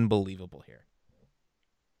be unbelievable here.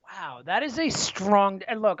 Wow, that is a strong.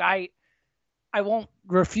 And look, I won't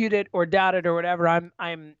refute it or doubt it or whatever. I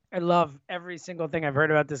love every single thing I've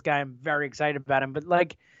heard about this guy. I'm very excited about him. But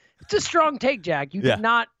like, it's a strong take, Jack. You did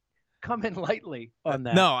not come in lightly on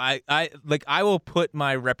that. No, I will put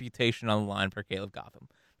my reputation on the line for Caleb Cotham.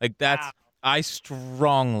 Like that's I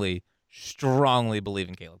strongly believe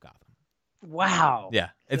in Caleb Cotham. Wow. Yeah,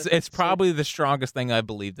 it's probably the strongest thing I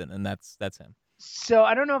believed in, and that's him. So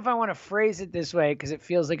I don't know if I want to phrase it this way because it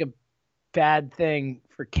feels like a bad thing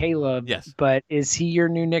for Caleb. Yes. But is he your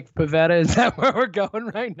new Nick Pivetta? Is that where we're going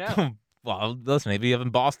right now? Well, listen, maybe you have in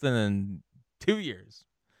Boston in 2 years.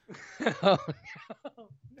 Oh, no.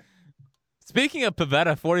 Speaking of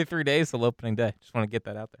Pivetta, 43 days till opening day. Just want to get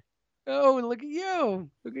that out there. Oh, look at you.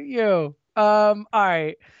 Look at you. All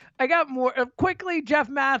right. I got more. Quickly, Jeff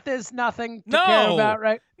Mathis, nothing to care about,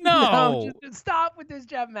 right? No. Just stop with this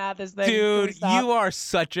Jeff Mathis thing. Dude, you are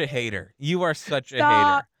such a hater. You are such a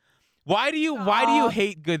hater. Why do you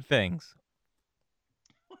hate good things?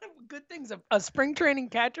 Good things. A spring training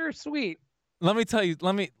catcher? Sweet. Let me tell you.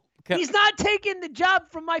 He's not taking the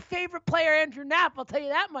job from my favorite player, Andrew Knapp. I'll tell you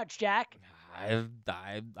that much, Jack.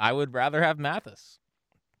 I would rather have Mathis.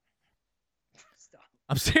 Stop.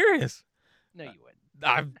 I'm serious. No, you wouldn't.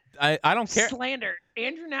 I don't care. Slander.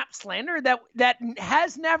 Andrew Knapp slander that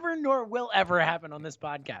has never nor will ever happen on this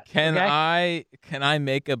podcast. Can I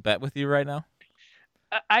make a bet with you right now?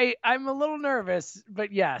 I'm a little nervous,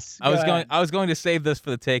 but yes. I was going to save this for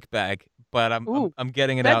the take bag, but I'm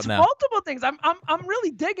getting it out now. That's multiple things. I'm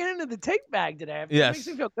really digging into the take bag today. It makes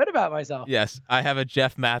me feel good about myself. Yes, I have a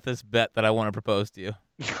Jeff Mathis bet that I want to propose to you.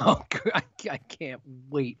 Oh, I can't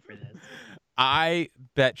wait for this. I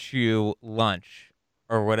bet you lunch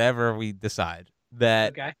or whatever we decide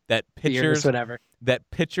that pitchers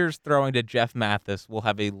throwing to Jeff Mathis will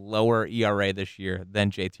have a lower ERA this year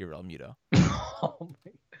than JT Realmuto.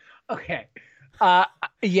 Okay.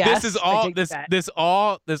 Yes. This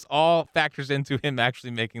all factors into him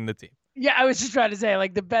actually making the team. Yeah, I was just trying to say,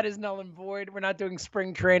 like, the bet is null and void. We're not doing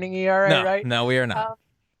spring training ERA, right? No, we are not.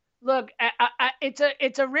 Look,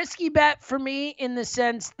 it's a risky bet for me in the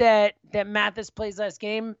sense that Mathis plays last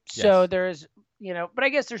game, so Yes. there's but I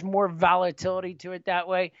guess there's more volatility to it that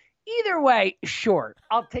way. Either way, sure,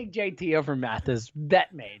 I'll take JT over Mathis.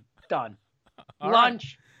 Bet made, done. All right.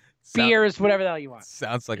 Lunch, beers, whatever the hell you want.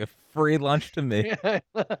 Sounds like a free lunch to me. I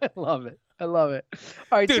love it. I love it.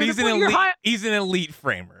 All right, Dude, so he's to an put your elite. He's an elite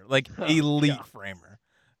framer, like elite God. framer.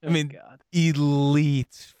 Oh, I mean, God.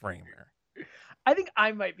 elite framer. I think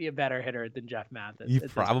I might be a better hitter than Jeff Mathis. You at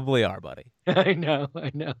this probably are, buddy. point. I know.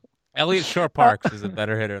 Elliot Shore Parks is a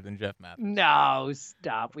better hitter than Jeff Mathis. No,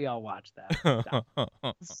 stop. We all watch that.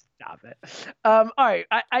 Stop it. All right.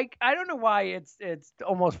 I don't know why it's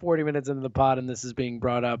almost 40 minutes into the pod and this is being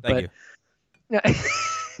brought up. Thank you. I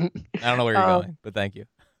don't know where you're going, but thank you.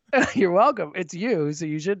 You're welcome. It's you, so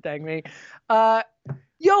you should thank me.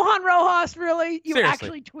 Johan Rojas, really? You Seriously.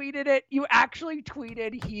 actually tweeted it. You actually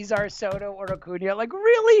tweeted he's our Soto or Acuna. Like,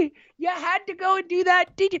 really? You had to go and do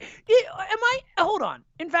that? Did you? Hold on.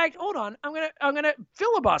 In fact, hold on. I'm gonna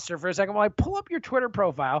filibuster for a second while I pull up your Twitter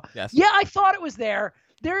profile. Yes. Yeah, I thought it was there.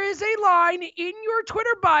 There is a line in your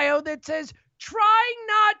Twitter bio that says, "Trying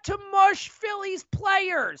not to mush Phillies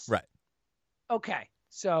players." Right. Okay.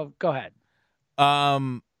 So go ahead.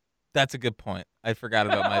 That's a good point. I forgot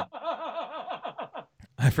about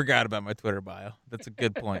my Twitter bio. That's a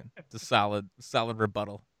good point. It's a solid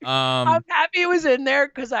rebuttal. I'm happy it was in there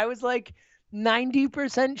because I was like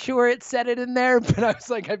 90% sure it said it in there, but I was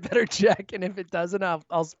like, I better check, and if it doesn't,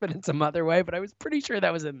 I'll spin it some other way. But I was pretty sure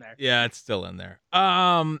that was in there. Yeah, it's still in there.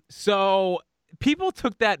 So people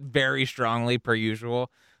took that very strongly, per usual.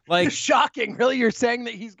 Like, Shocking, really? You're saying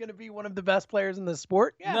that he's going to be one of the best players in the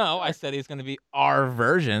sport? Yeah. no, I said he's going to be our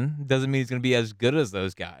version. Doesn't mean he's going to be as good as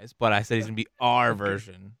those guys, but I said he's going to be our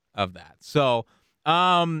version of that. So,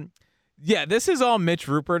 yeah, this is all Mitch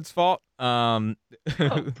Rupert's fault. Oh,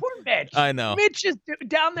 poor Mitch. I know. Mitch is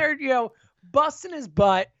down there, busting his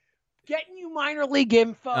butt, getting you minor league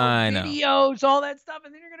info, I know. videos, all that stuff,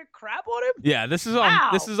 and then you're going to crap on him? Yeah, this is all. Wow.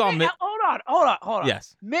 This is all. Hey, hold on.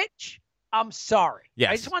 Yes. Mitch, I'm sorry.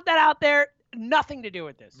 Yes. I just want that out there. Nothing to do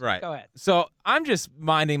with this. Right. Go ahead. So I'm just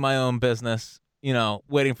minding my own business,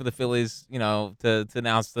 waiting for the Phillies, to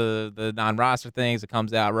announce the non-roster things. It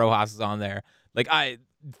comes out, Rojas is on there. Like, I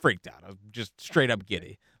freaked out. I'm just straight up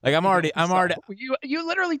giddy. Like, I'm already. You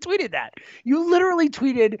literally tweeted that. You literally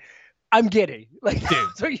tweeted, "I'm giddy." Like, Dude,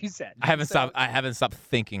 that's what you said. I haven't stopped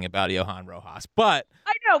thinking about Johan Rojas. But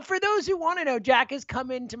I know. For those who want to know, Jack has come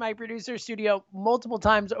into my producer studio multiple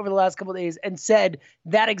times over the last couple of days and said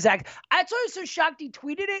that exact. That's why I was so shocked he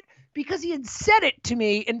tweeted it, because he had said it to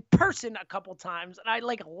me in person a couple times, and I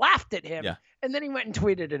laughed at him. Yeah. And then he went and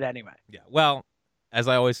tweeted it anyway. yeah, well, as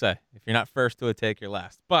I always say, if you're not first to a take, you're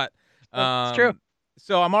last. But It's true.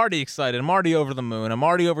 So I'm already excited. I'm already over the moon. I'm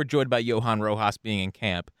already overjoyed about Johan Rojas being in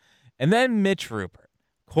camp. And then Mitch Rupert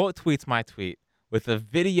quote tweets my tweet with a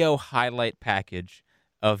video highlight package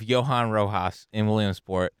of Johan Rojas in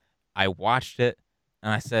Williamsport. I watched it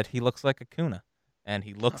and I said, he looks like Acuna. And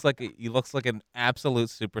he looks like an absolute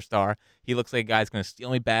superstar. He looks like a guy's going to steal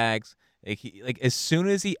me bags. Like as soon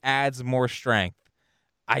as he adds more strength,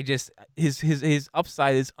 his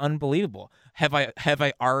upside is unbelievable. Have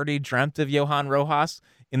I already dreamt of Johan Rojas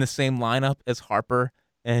in the same lineup as Harper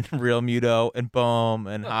and Real Muto and Bohm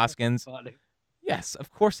and Hoskins? Funny. Yes,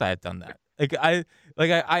 of course I have done that. I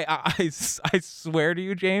swear to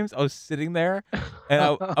you, James, I was sitting there,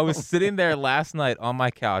 and I was sitting there last night on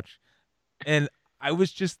my couch, and I was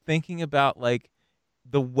just thinking about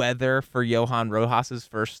the weather for Johan Rojas's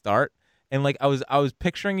first start. And I was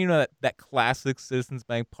picturing, that classic Citizens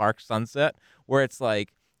Bank Park sunset where it's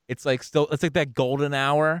like that golden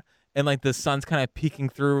hour and the sun's kind of peeking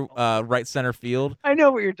through right center field. I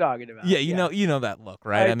know what you're talking about. Yeah, you know that look,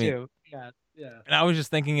 right? I mean, do. Yeah. And I was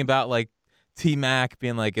just thinking about T-Mac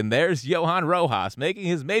being and there's Johan Rojas making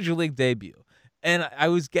his major league debut. And I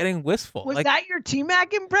was getting wistful. Was that your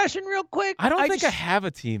T-Mac impression real quick? I don't think I have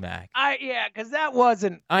a T-Mac. Yeah, because that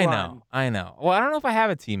wasn't I fun. know. Well, I don't know if I have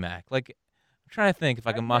a T-Mac. I'm trying to think if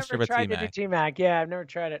I can muster up a I've never tried T-Mac. to do T-Mac. Yeah, I've never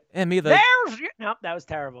tried it. And me either. Nope, that was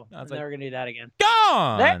terrible. I'm never going to do that again.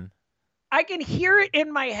 Gone! I can hear it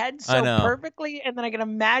in my head so perfectly, and then I can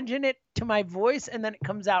imagine it to my voice, and then it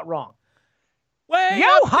comes out wrong.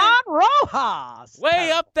 Johan Rojas!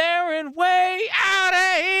 Way up there and way out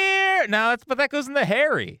of here! No, but that goes into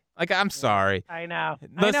Harry. I'm sorry. I know.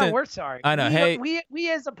 Listen, we're sorry. I know.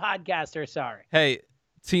 We as a podcast are sorry. Hey,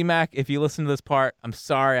 T-Mac, if you listen to this part, I'm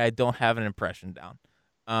sorry I don't have an impression down.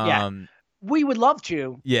 Yeah. We would love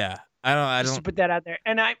to. Yeah. I Just to don't. put that out there.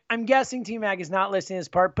 And I'm guessing T-Mac is not listening to this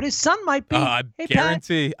part, but his son might be. I Hey, Pat.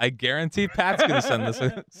 guarantee Pat's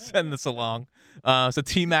gonna send this along. So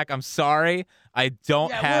T-Mac, I'm sorry. I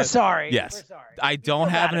don't have. We're sorry. Yes, We're sorry. I don't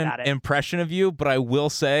have an impression of you, but I will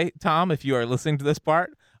say, Tom, if you are listening to this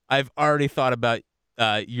part, I've already thought about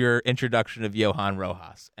your introduction of Johan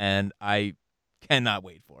Rojas, and I cannot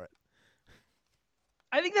wait for it.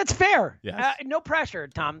 I think that's fair. Yes. No pressure,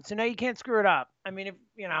 Tom. So now you can't screw it up. I mean, if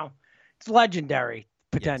it's legendary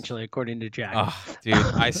potentially, according to Jack. Oh, dude,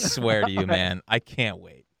 I swear to you, man, I can't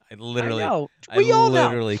wait. I literally, I know. I We all know.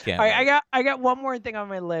 literally can't. All wait. right, I got one more thing on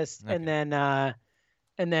my list, Okay. and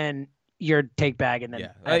then your take bag, and then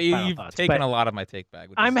I have final you've thoughts. taken But a lot of my take bag.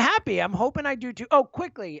 Which I'm is, happy. I'm hoping I do too. Oh,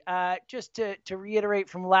 quickly, just to reiterate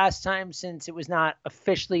from last time, since it was not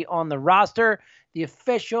officially on the roster, the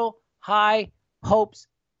official High Hopes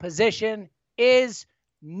position is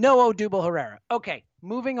no Odubel Herrera. Okay,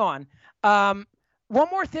 moving on. One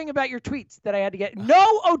more thing about your tweets that I had to get.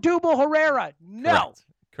 No Odubel Herrera. No.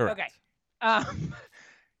 Correct. Okay.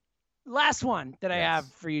 Last one that I have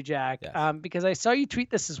for you, Jack, Yes. because I saw you tweet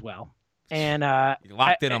this as well. And You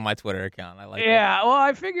locked in on my Twitter account. I like it. yeah, well,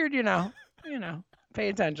 I figured, pay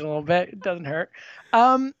attention a little bit. It doesn't hurt.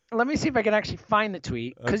 Let me see if I can actually find the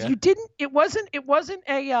tweet, because Okay. it wasn't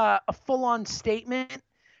a full-on statement,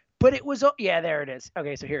 but it was, yeah, there it is.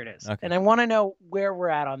 Okay, so here it is. Okay. And I want to know where we're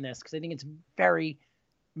at on this, because I think it's very,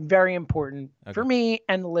 very important for me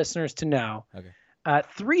and the listeners to know. Okay.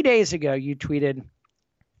 3 days ago, you tweeted,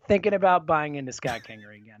 thinking about buying into Scott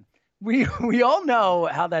Kingery again. We all know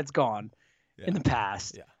how that's gone in the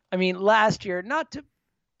past. Yeah. I mean, last year, not to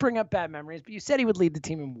bring up bad memories, but you said he would lead the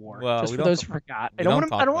team in WAR. Well, just we for don't those talk- who forgot. we I don't don't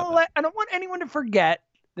want talk I don't want anyone to forget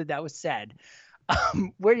that was said.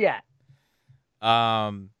 Where you at?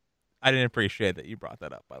 I didn't appreciate that you brought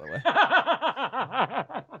that up, by the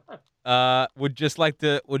way. Would just like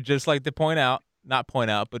to point out, not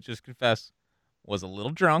point out, but just confess, was a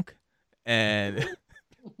little drunk, and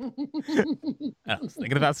I was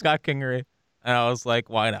thinking about Scott Kingery, and I was like,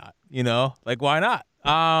 why not? Why not?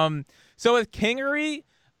 So with Kingery,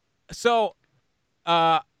 so he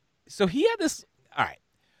had this. All right,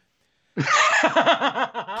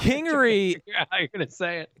 Kingery. How you're gonna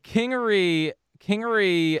say it?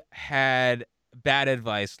 Kingery had bad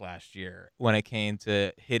advice last year when it came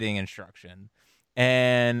to hitting instruction.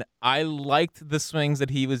 And I liked the swings that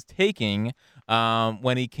he was taking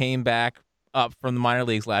when he came back up from the minor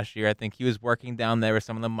leagues last year. I think he was working down there with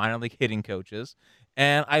some of the minor league hitting coaches.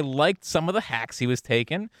 And I liked some of the hacks he was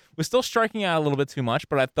taking. Was still striking out a little bit too much,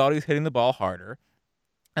 but I thought he was hitting the ball harder.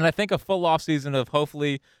 And I think a full offseason of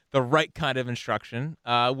hopefully the right kind of instruction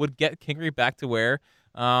would get Kingery back to where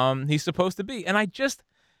he's supposed to be. And I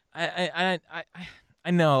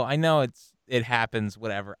know it happens,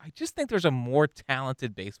 whatever. I just think there's a more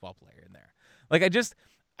talented baseball player in there. Like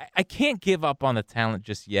I can't give up on the talent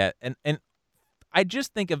just yet. And I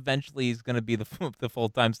just think eventually he's going to be the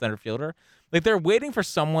full-time center fielder. Like they're waiting for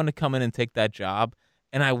someone to come in and take that job.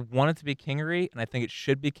 And I want it to be Kingery, and I think it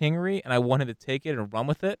should be Kingery, and I want him to take it and run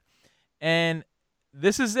with it. And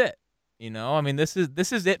this is it. I mean, this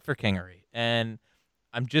is it for Kingery. And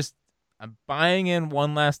I'm buying in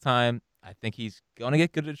one last time. I think he's going to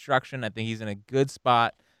get good instruction. I think he's in a good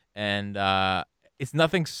spot. And it's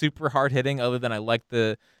nothing super hard hitting other than I like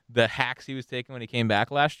the hacks he was taking when he came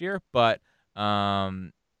back last year. But I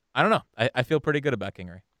don't know. I feel pretty good about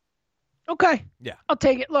Kingery. Okay. Yeah. I'll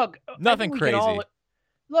take it. Look. Nothing crazy.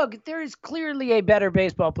 Look, there is clearly a better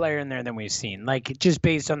baseball player in there than we've seen. Like, just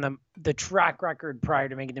based on the track record prior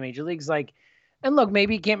to making the major leagues. Like, and look,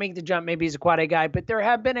 maybe he can't make the jump. Maybe he's a quad A guy. But there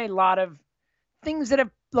have been a lot of things that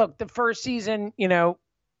have, look, the first season, you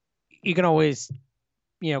can always,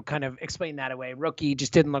 kind of explain that away. Rookie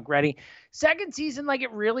just didn't look ready. Second season, like,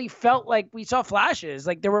 it really felt like we saw flashes.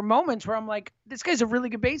 Like, there were moments where I'm like, this guy's a really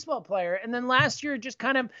good baseball player. And then last year just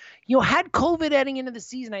kind of, had COVID heading into the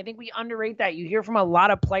season. I think we underrate that. You hear from a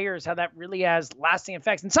lot of players how that really has lasting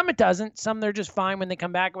effects. And some it doesn't. Some they're just fine when they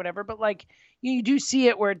come back or whatever. But, like, you do see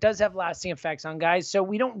it where it does have lasting effects on guys. So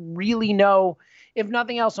we don't really know, if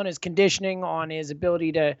nothing else, on his conditioning, on his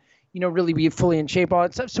ability to, really be fully in shape, all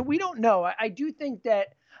that stuff. So we don't know. I do think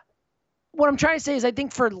that what I'm trying to say is I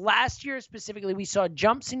think for last year specifically, we saw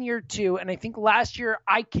jumps in year 2. And I think last year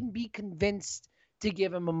I can be convinced to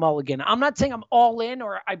give him a mulligan. I'm not saying I'm all in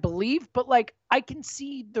or I believe, but like I can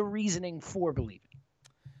see the reasoning for believing.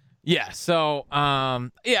 Yeah. So,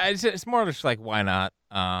 it's more just like, why not?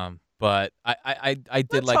 But I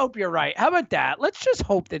did Let's hope you're right. How about that? Let's just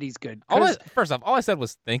hope that he's good. First off, all I said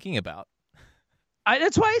was thinking about.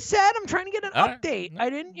 That's why I said I'm trying to get an All right. update.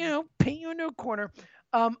 I didn't, paint you into a corner.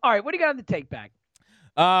 All right, what do you got on the take back?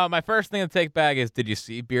 My first thing to take back is, did you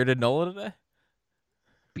see Bearded Nola today?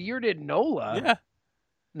 Bearded Nola? Yeah.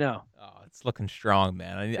 No. Oh, it's looking strong,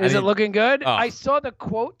 man. Is it looking good? Oh. I saw the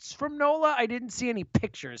quotes from Nola. I didn't see any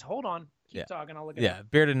pictures. Hold on. Keep talking. I'll look at it. Yeah,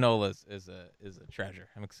 Bearded Nola is a treasure.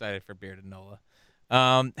 I'm excited for Bearded Nola.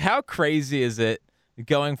 How crazy is it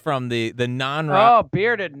going from the non-rock? Oh,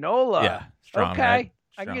 Bearded Nola. Yeah, strong. Okay, right?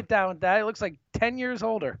 I can get down with that. It looks like 10 years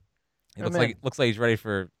older. It looks like he's ready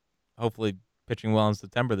for hopefully pitching well in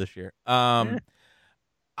September this year.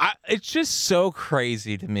 It's just so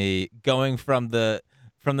crazy to me going from the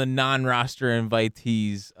non-roster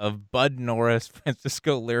invitees of Bud Norris,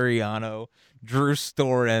 Francisco Liriano, Drew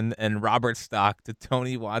Storen, and Robert Stock to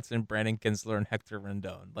Tony Watson, Brandon Kinsler, and Hector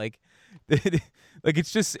Rendon. Like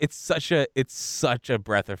it's such a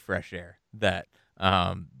breath of fresh air that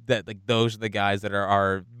like those are the guys that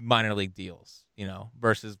are minor league deals,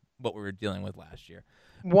 versus what we were dealing with last year.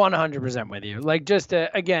 100% with you. Like, just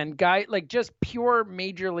again, guy, like, just pure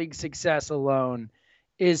major league success alone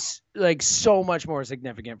is like so much more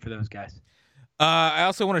significant for those guys. I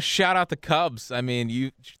also want to shout out the Cubs. I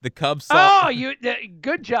mean, the Cubs.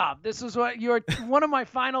 Good job. This is you're one of my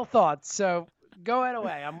final thoughts. So go ahead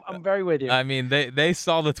away. I'm very with you. I mean, they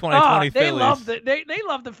saw the 2020 Phillies. They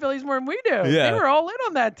love the Phillies more than we do. Yeah. They were all in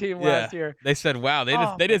on that team last year. They said, "Wow,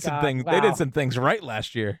 they did some things. Wow. They did some things right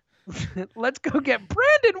last year." Let's go get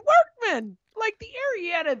Brandon Workman. Like, the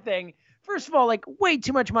Arrieta thing. First of all, like, way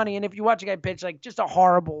too much money. And if you watch a guy pitch, like, just a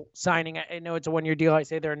horrible signing. I know it's a one-year deal. I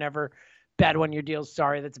say there are never bad one-year deals.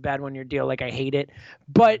 Sorry, that's a bad one-year deal. Like, I hate it.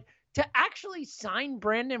 But to actually sign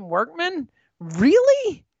Brandon Workman,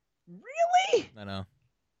 really? I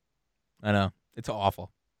know. It's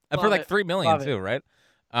awful. And for like $3 million too, right?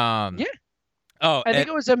 Yeah. Oh, I think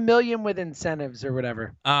it was $1 million with incentives or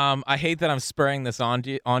whatever. I hate that I'm spurring this on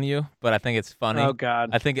you, but I think it's funny. Oh God.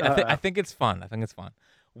 I think it's fun.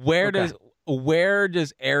 Where does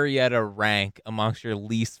Arrieta rank amongst your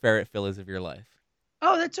least favorite Phillies of your life?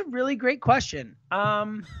 Oh, that's a really great question.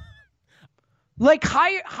 Like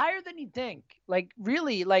higher than you think. Like,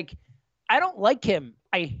 really, like, I don't like him.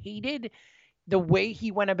 I hated the way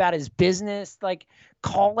he went about his business, like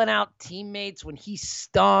calling out teammates when he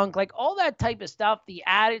stunk, like all that type of stuff, the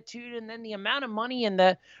attitude, and then the amount of money and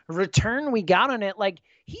the return we got on it. Like,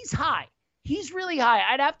 he's high. He's really high.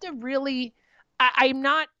 I'd have to really, I'm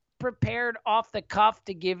not prepared off the cuff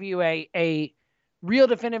to give you a real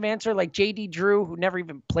definitive answer. Like JD Drew, who never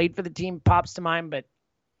even played for the team, pops to mind, but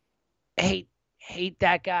hate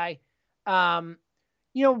that guy.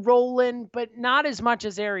 Roland, but not as much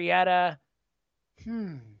as Arrieta.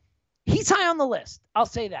 He's high on the list. I'll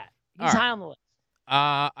say that. He's high on the list.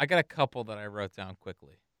 I got a couple that I wrote down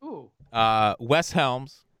quickly. Ooh. Wes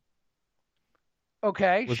Helms.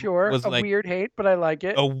 Okay, sure. A weird hate, but I like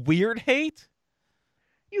it. A weird hate?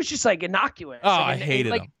 He was just like innocuous. Oh, I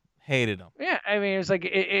hated him. Hated him. Yeah, I mean, it was like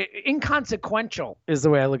inconsequential is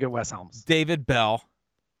the way I look at Wes Helms. David Bell.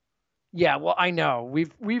 Yeah, well, I know.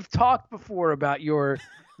 We've talked before about your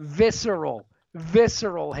visceral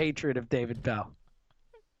hatred of David Bell.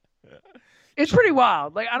 It's pretty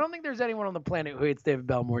wild. Like, I don't think there's anyone on the planet who hates David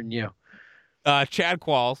Bell more than you. Chad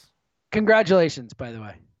Qualls. Congratulations, by the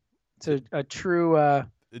way. It's a true.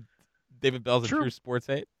 David Bell's a true sports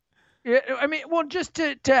hate. Yeah, I mean, well, just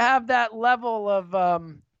to have that level of,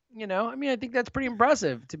 I think that's pretty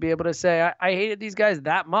impressive to be able to say I hated these guys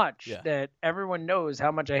that much that everyone knows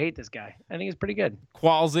how much I hate this guy. I think it's pretty good.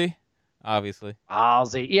 Qualsy. Obviously.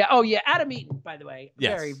 Yeah. Oh, yeah. Adam Eaton, by the way.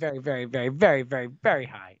 Yes. Very, very, very, very, very, very, very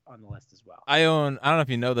high on the list as well. I don't know if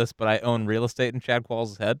you know this, but I own real estate in Chad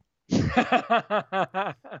Qualls' head.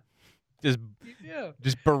 Just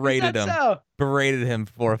berated him. So? Berated him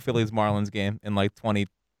for a Phillies Marlins game in like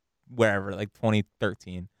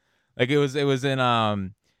 2013. Like it was in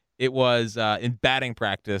batting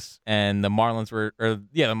practice, and the Marlins were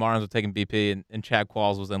taking BP, and Chad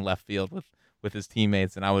Qualls was in left field with his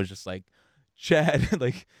teammates, and I was just like, Chad,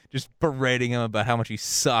 like, just berating him about how much he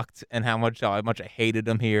sucked and how much I hated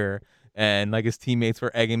him here, and like his teammates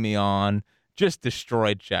were egging me on. Just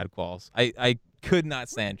destroyed Chad Qualls. I could not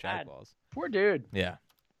stand Chad Qualls. Poor dude. Yeah.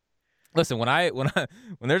 Listen, when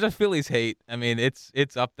there's a Phillies hate, I mean it's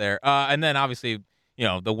up there. And then obviously,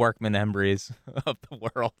 the Workman Embreys of the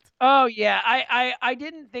world. Oh yeah, I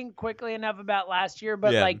didn't think quickly enough about last year,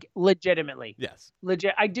 but like legitimately. Yes.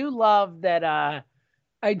 Legit. I do love that.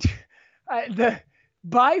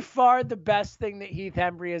 By far the best thing that Heath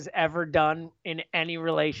Hembree has ever done in any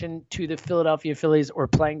relation to the Philadelphia Phillies or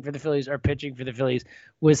playing for the Phillies or pitching for the Phillies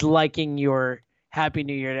was liking your Happy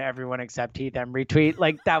New Year to everyone except Heath M retweet.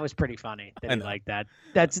 Like, that was pretty funny that I he know. liked that.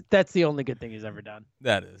 That's the only good thing he's ever done.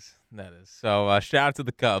 That is. So shout out to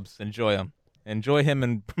the Cubs. Enjoy him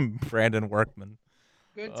and Brandon Workman.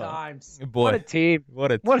 Good times. Boy. What a team.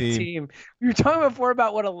 What a team. We were talking before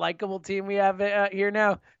about what a likable team we have here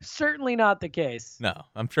now. Certainly not the case. No,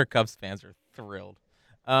 I'm sure Cubs fans are thrilled.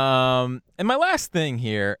 And my last thing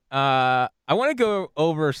here, I want to go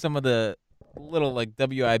over some of the little like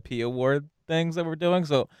WIP award things that we're doing.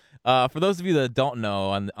 So for those of you that don't know,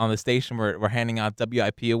 on the station we're handing out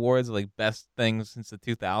WIP awards, like best things since the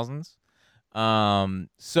 2000s.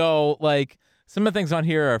 So like some of the things on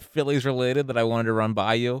here are Phillies related that I wanted to run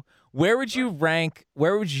by you. Where would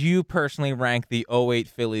you personally rank the 08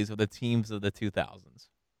 Phillies of the teams of the 2000s?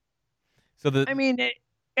 So I mean,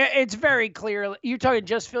 it's very clear. You're talking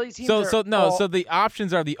just Phillies teams? So the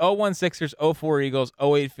options are the 01 Sixers, 04 Eagles,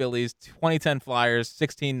 08 Phillies, 2010 Flyers,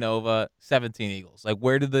 16 Nova, 17 Eagles. Like,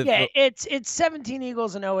 where did the... Yeah, it's 17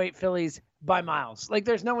 Eagles and 08 Phillies by miles. Like,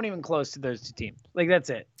 there's no one even close to those two teams. Like, that's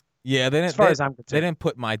it. Yeah, they didn't, as far as I'm concerned. They didn't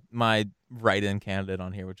put my write-in candidate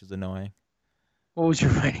on here, which is annoying. What was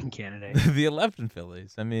your writing candidate? The 11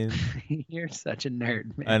 Phillies. I mean... You're such a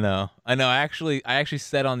nerd, man. I know. I actually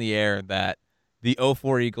said on the air that the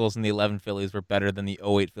 04 Eagles and the 11 Phillies were better than the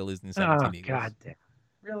 08 Phillies and the 17 Eagles. God damn.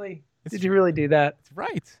 Really? Did you really do that? It's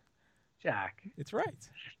right. Jack. It's right.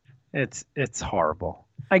 It's horrible.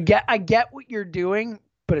 I get what you're doing,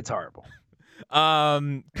 but it's horrible.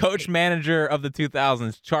 Coach manager of the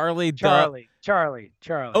 2000s, Charlie.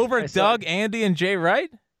 Over Doug, Andy, and Jay Wright?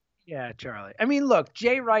 Yeah, Charlie. I mean, look,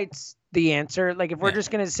 Jay Wright's the answer. Like, if we're just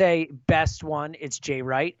going to say best one, it's Jay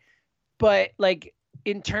Wright. But, like,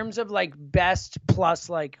 in terms of, like, best plus,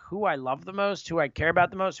 like, who I love the most, who I care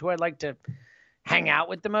about the most, who I'd like to hang out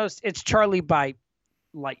with the most, it's Charlie by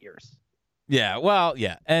light years. Yeah, well,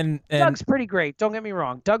 yeah. And Doug's pretty great. Don't get me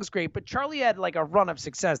wrong. Doug's great. But Charlie had, like, a run of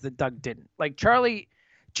success that Doug didn't. Like, Charlie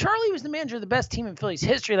was the manager of the best team in Phillies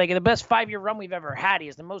history, like, in the best 5-year run we've ever had. He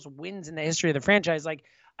has the most wins in the history of the franchise. Like,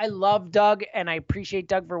 I love Doug, and I appreciate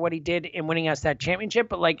Doug for what he did in winning us that championship.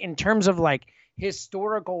 But, like, in terms of, like,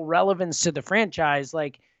 historical relevance to the franchise,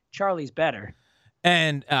 like, Charlie's better.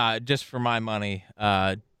 And just for my money,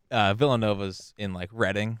 Villanova's in, like,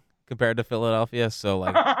 Reading compared to Philadelphia. So,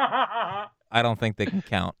 like, I don't think they can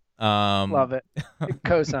count. Love it.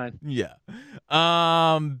 Cosign. Yeah.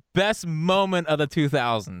 Best moment of the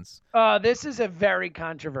 2000s. This is a very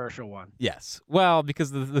controversial one. Yes. Well,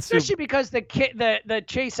 because the especially because the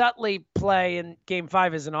Chase Utley play in Game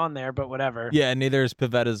 5 isn't on there, but whatever. Yeah, neither is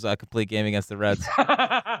Pavetta's complete game against the Reds.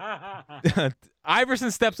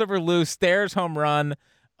 Iverson steps over Lou, Stairs home run,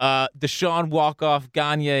 Deshaun walk-off,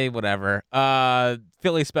 Gagne, whatever.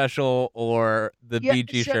 Philly special or the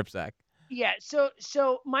BG strip sack. Yeah,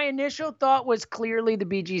 so my initial thought was clearly the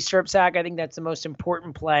BG strip sack. I think that's the most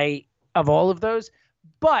important play of all of those.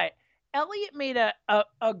 But Elliot made a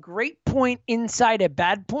great point inside a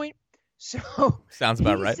bad point. So sounds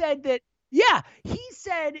about right. He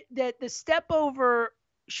said that the step over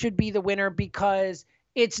should be the winner because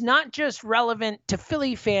it's not just relevant to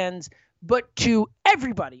Philly fans, but to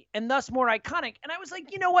everybody, and thus more iconic. And I was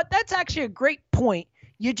like, you know what? That's actually a great point.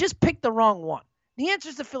 You just picked the wrong one. The answer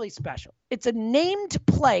is the Philly special. It's a named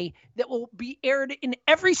play that will be aired in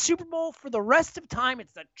every Super Bowl for the rest of time.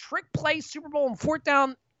 It's the trick play Super Bowl and fourth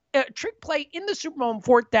down, trick play in the Super Bowl and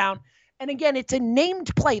fourth down. And again, it's a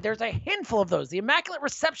named play. There's a handful of those. The Immaculate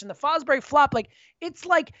Reception, the Fosbury Flop. Like, it's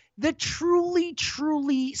like the truly,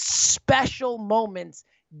 truly special moments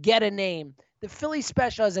get a name. The Philly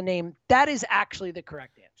special has a name. That is actually the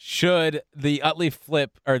correct answer. Should the Utley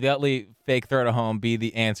flip or the Utley fake throw to home be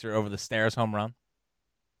the answer over the Stairs home run?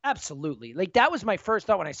 Absolutely. Like, that was my first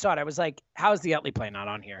thought when I saw it. I was like, how is the Utley play not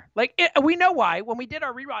on here? Like, we know why. When we did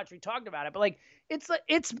our rewatch, we talked about it. But, like, it's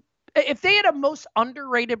if they had a most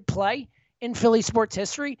underrated play in Philly sports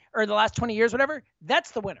history or the last 20 years, whatever,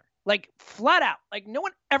 that's the winner. Like, flat out. Like, no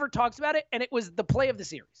one ever talks about it, and it was the play of the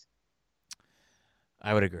series.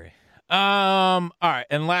 I would agree. All right,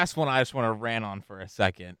 and last one I just want to rant on for a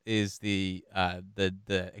second is the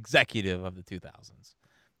executive of the 2000s.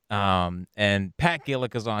 And Pat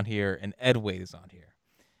Gillick is on here, and Ed Wade is on here.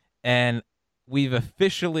 And we've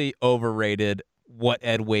officially overrated what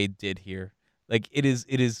Ed Wade did here. Like, it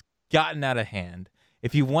is gotten out of hand.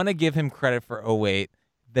 If you want to give him credit for 08,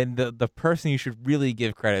 then the person you should really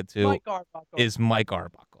give credit to is Mike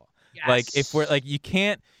Arbuckle. Yes. Like, if we're like, you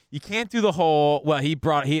can't do the whole, well,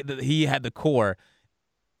 he had the core.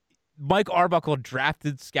 Mike Arbuckle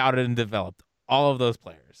drafted, scouted, and developed all of those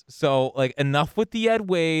players. So, like, enough with the Ed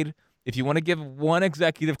Wade. If you want to give one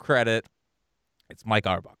executive credit, it's Mike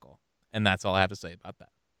Arbuckle. And that's all I have to say about that.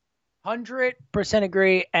 100%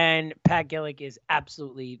 agree, and Pat Gillick is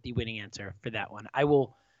absolutely the winning answer for that one. I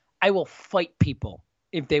will fight people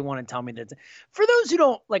if they want to tell me that. For those who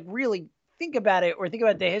don't like really think about it or think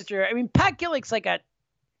about the history, I mean, Pat Gillick's like a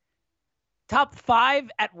top 5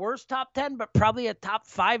 at worst, top 10, but probably a top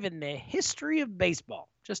 5 in the history of baseball.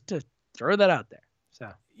 Just to throw that out there.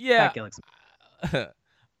 So yeah, Pat Gillick's.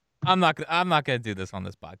 I'm not gonna do this on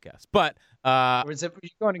this podcast, but Were you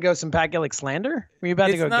going to go some Pat Gillick slander? Were you about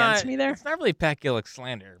to go against me there? It's not really Pat Gillick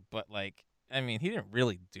slander, but like, I mean, he didn't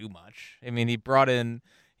really do much. I mean, he brought in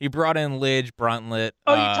Lidge, Bruntlett.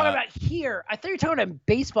 Oh, you're talking about here. I thought you were talking about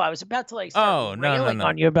baseball. I was about to start railing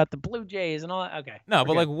on you about the Blue Jays and all that. Okay. No,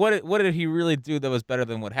 but like, what did he really do that was better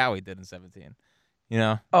than what Howie did in 2017? You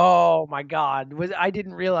know? Oh my God! I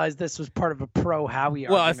didn't realize this was part of a pro Howie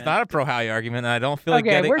argument. Well, it's not a pro Howie argument. And I don't feel like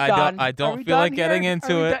we're done. I don't feel like getting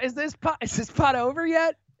into it. Is this pot over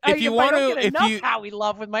yet? If you want to, if you Howie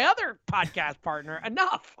love with my other podcast partner,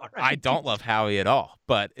 enough. All right. I don't love Howie at all,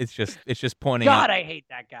 but it's just pointing. God, out, I hate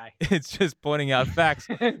that guy. It's just pointing out facts.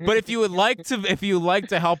 But if you would like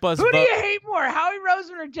to help us, who do you hate more, Howie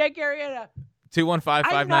Roseman or Jake Arrieta? 215-592.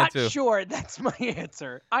 I'm not sure. That's my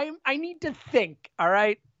answer. I need to think. All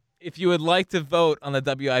right. If you would like to vote on the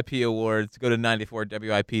WIP awards, go to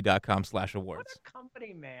 94wip.com/awards. What a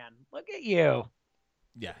company, man! Look at you.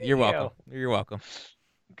 Yeah, you're welcome. You're welcome.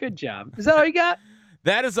 Good job. Is that all you got?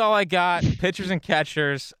 That is all I got. Pitchers and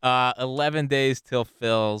catchers. 11 days till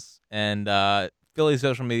Phil's and Philly's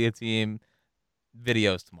social media team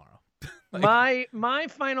videos tomorrow. My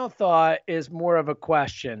final thought is more of a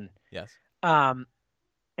question. Yes. And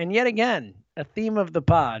yet again, a theme of the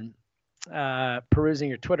pod, perusing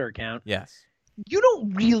your Twitter account. Yes. You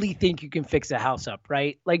don't really think you can fix a house up,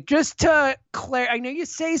 right? Like, just to I know you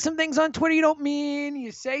say some things on Twitter you don't mean.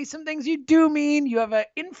 You say some things you do mean. You have an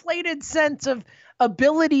inflated sense of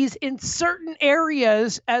abilities in certain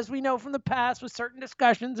areas, as we know from the past with certain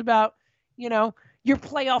discussions about, your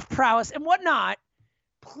playoff prowess and whatnot.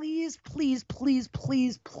 Please, please, please,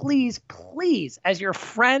 please, please, please, as your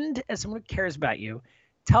friend, as someone who cares about you,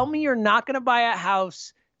 tell me you're not going to buy a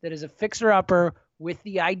house that is a fixer-upper with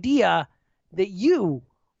the idea that you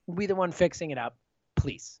will be the one fixing it up.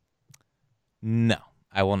 Please. No,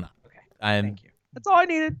 I will not. Okay. Thank you. That's all I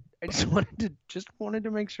needed. I just wanted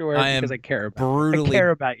to make sure because I care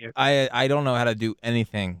about you. I don't know how to do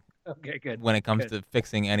anything. Okay, good. When it comes to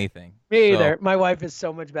fixing anything. Me either. My wife is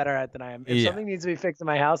so much better at it than I am. If something needs to be fixed in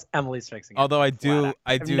my house, Emily's fixing it. Although I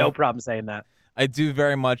have no problem saying that. I do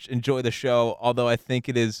very much enjoy the show, although I think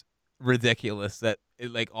it is ridiculous that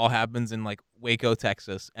it all happens in Waco,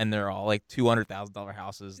 Texas, and they're all $200,000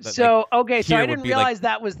 houses. That, so I didn't realize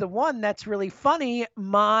that was the one. That's really funny.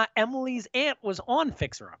 Emily's aunt was on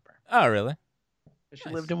Fixer Upper. Oh, really? She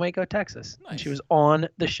lived in Waco, Texas, and she was on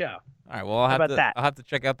the show. All right, well, I'll have to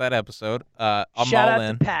check out that episode. Shout out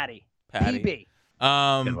to Patty. PB.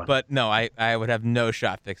 But no, I would have no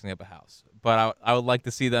shot fixing up a house. But I would like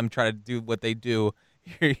to see them try to do what they do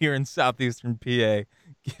here in southeastern PA,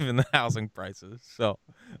 given the housing prices. So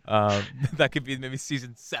that could be maybe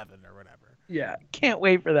season 7 or whatever. Yeah, can't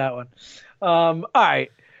wait for that one. All right,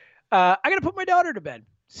 I gotta put my daughter to bed.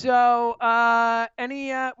 So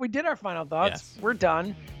we did our final thoughts. Yes. We're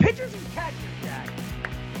done. Pitchers and catchers, Jack.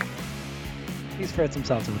 He's Fritz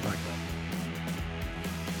himself in the podcast.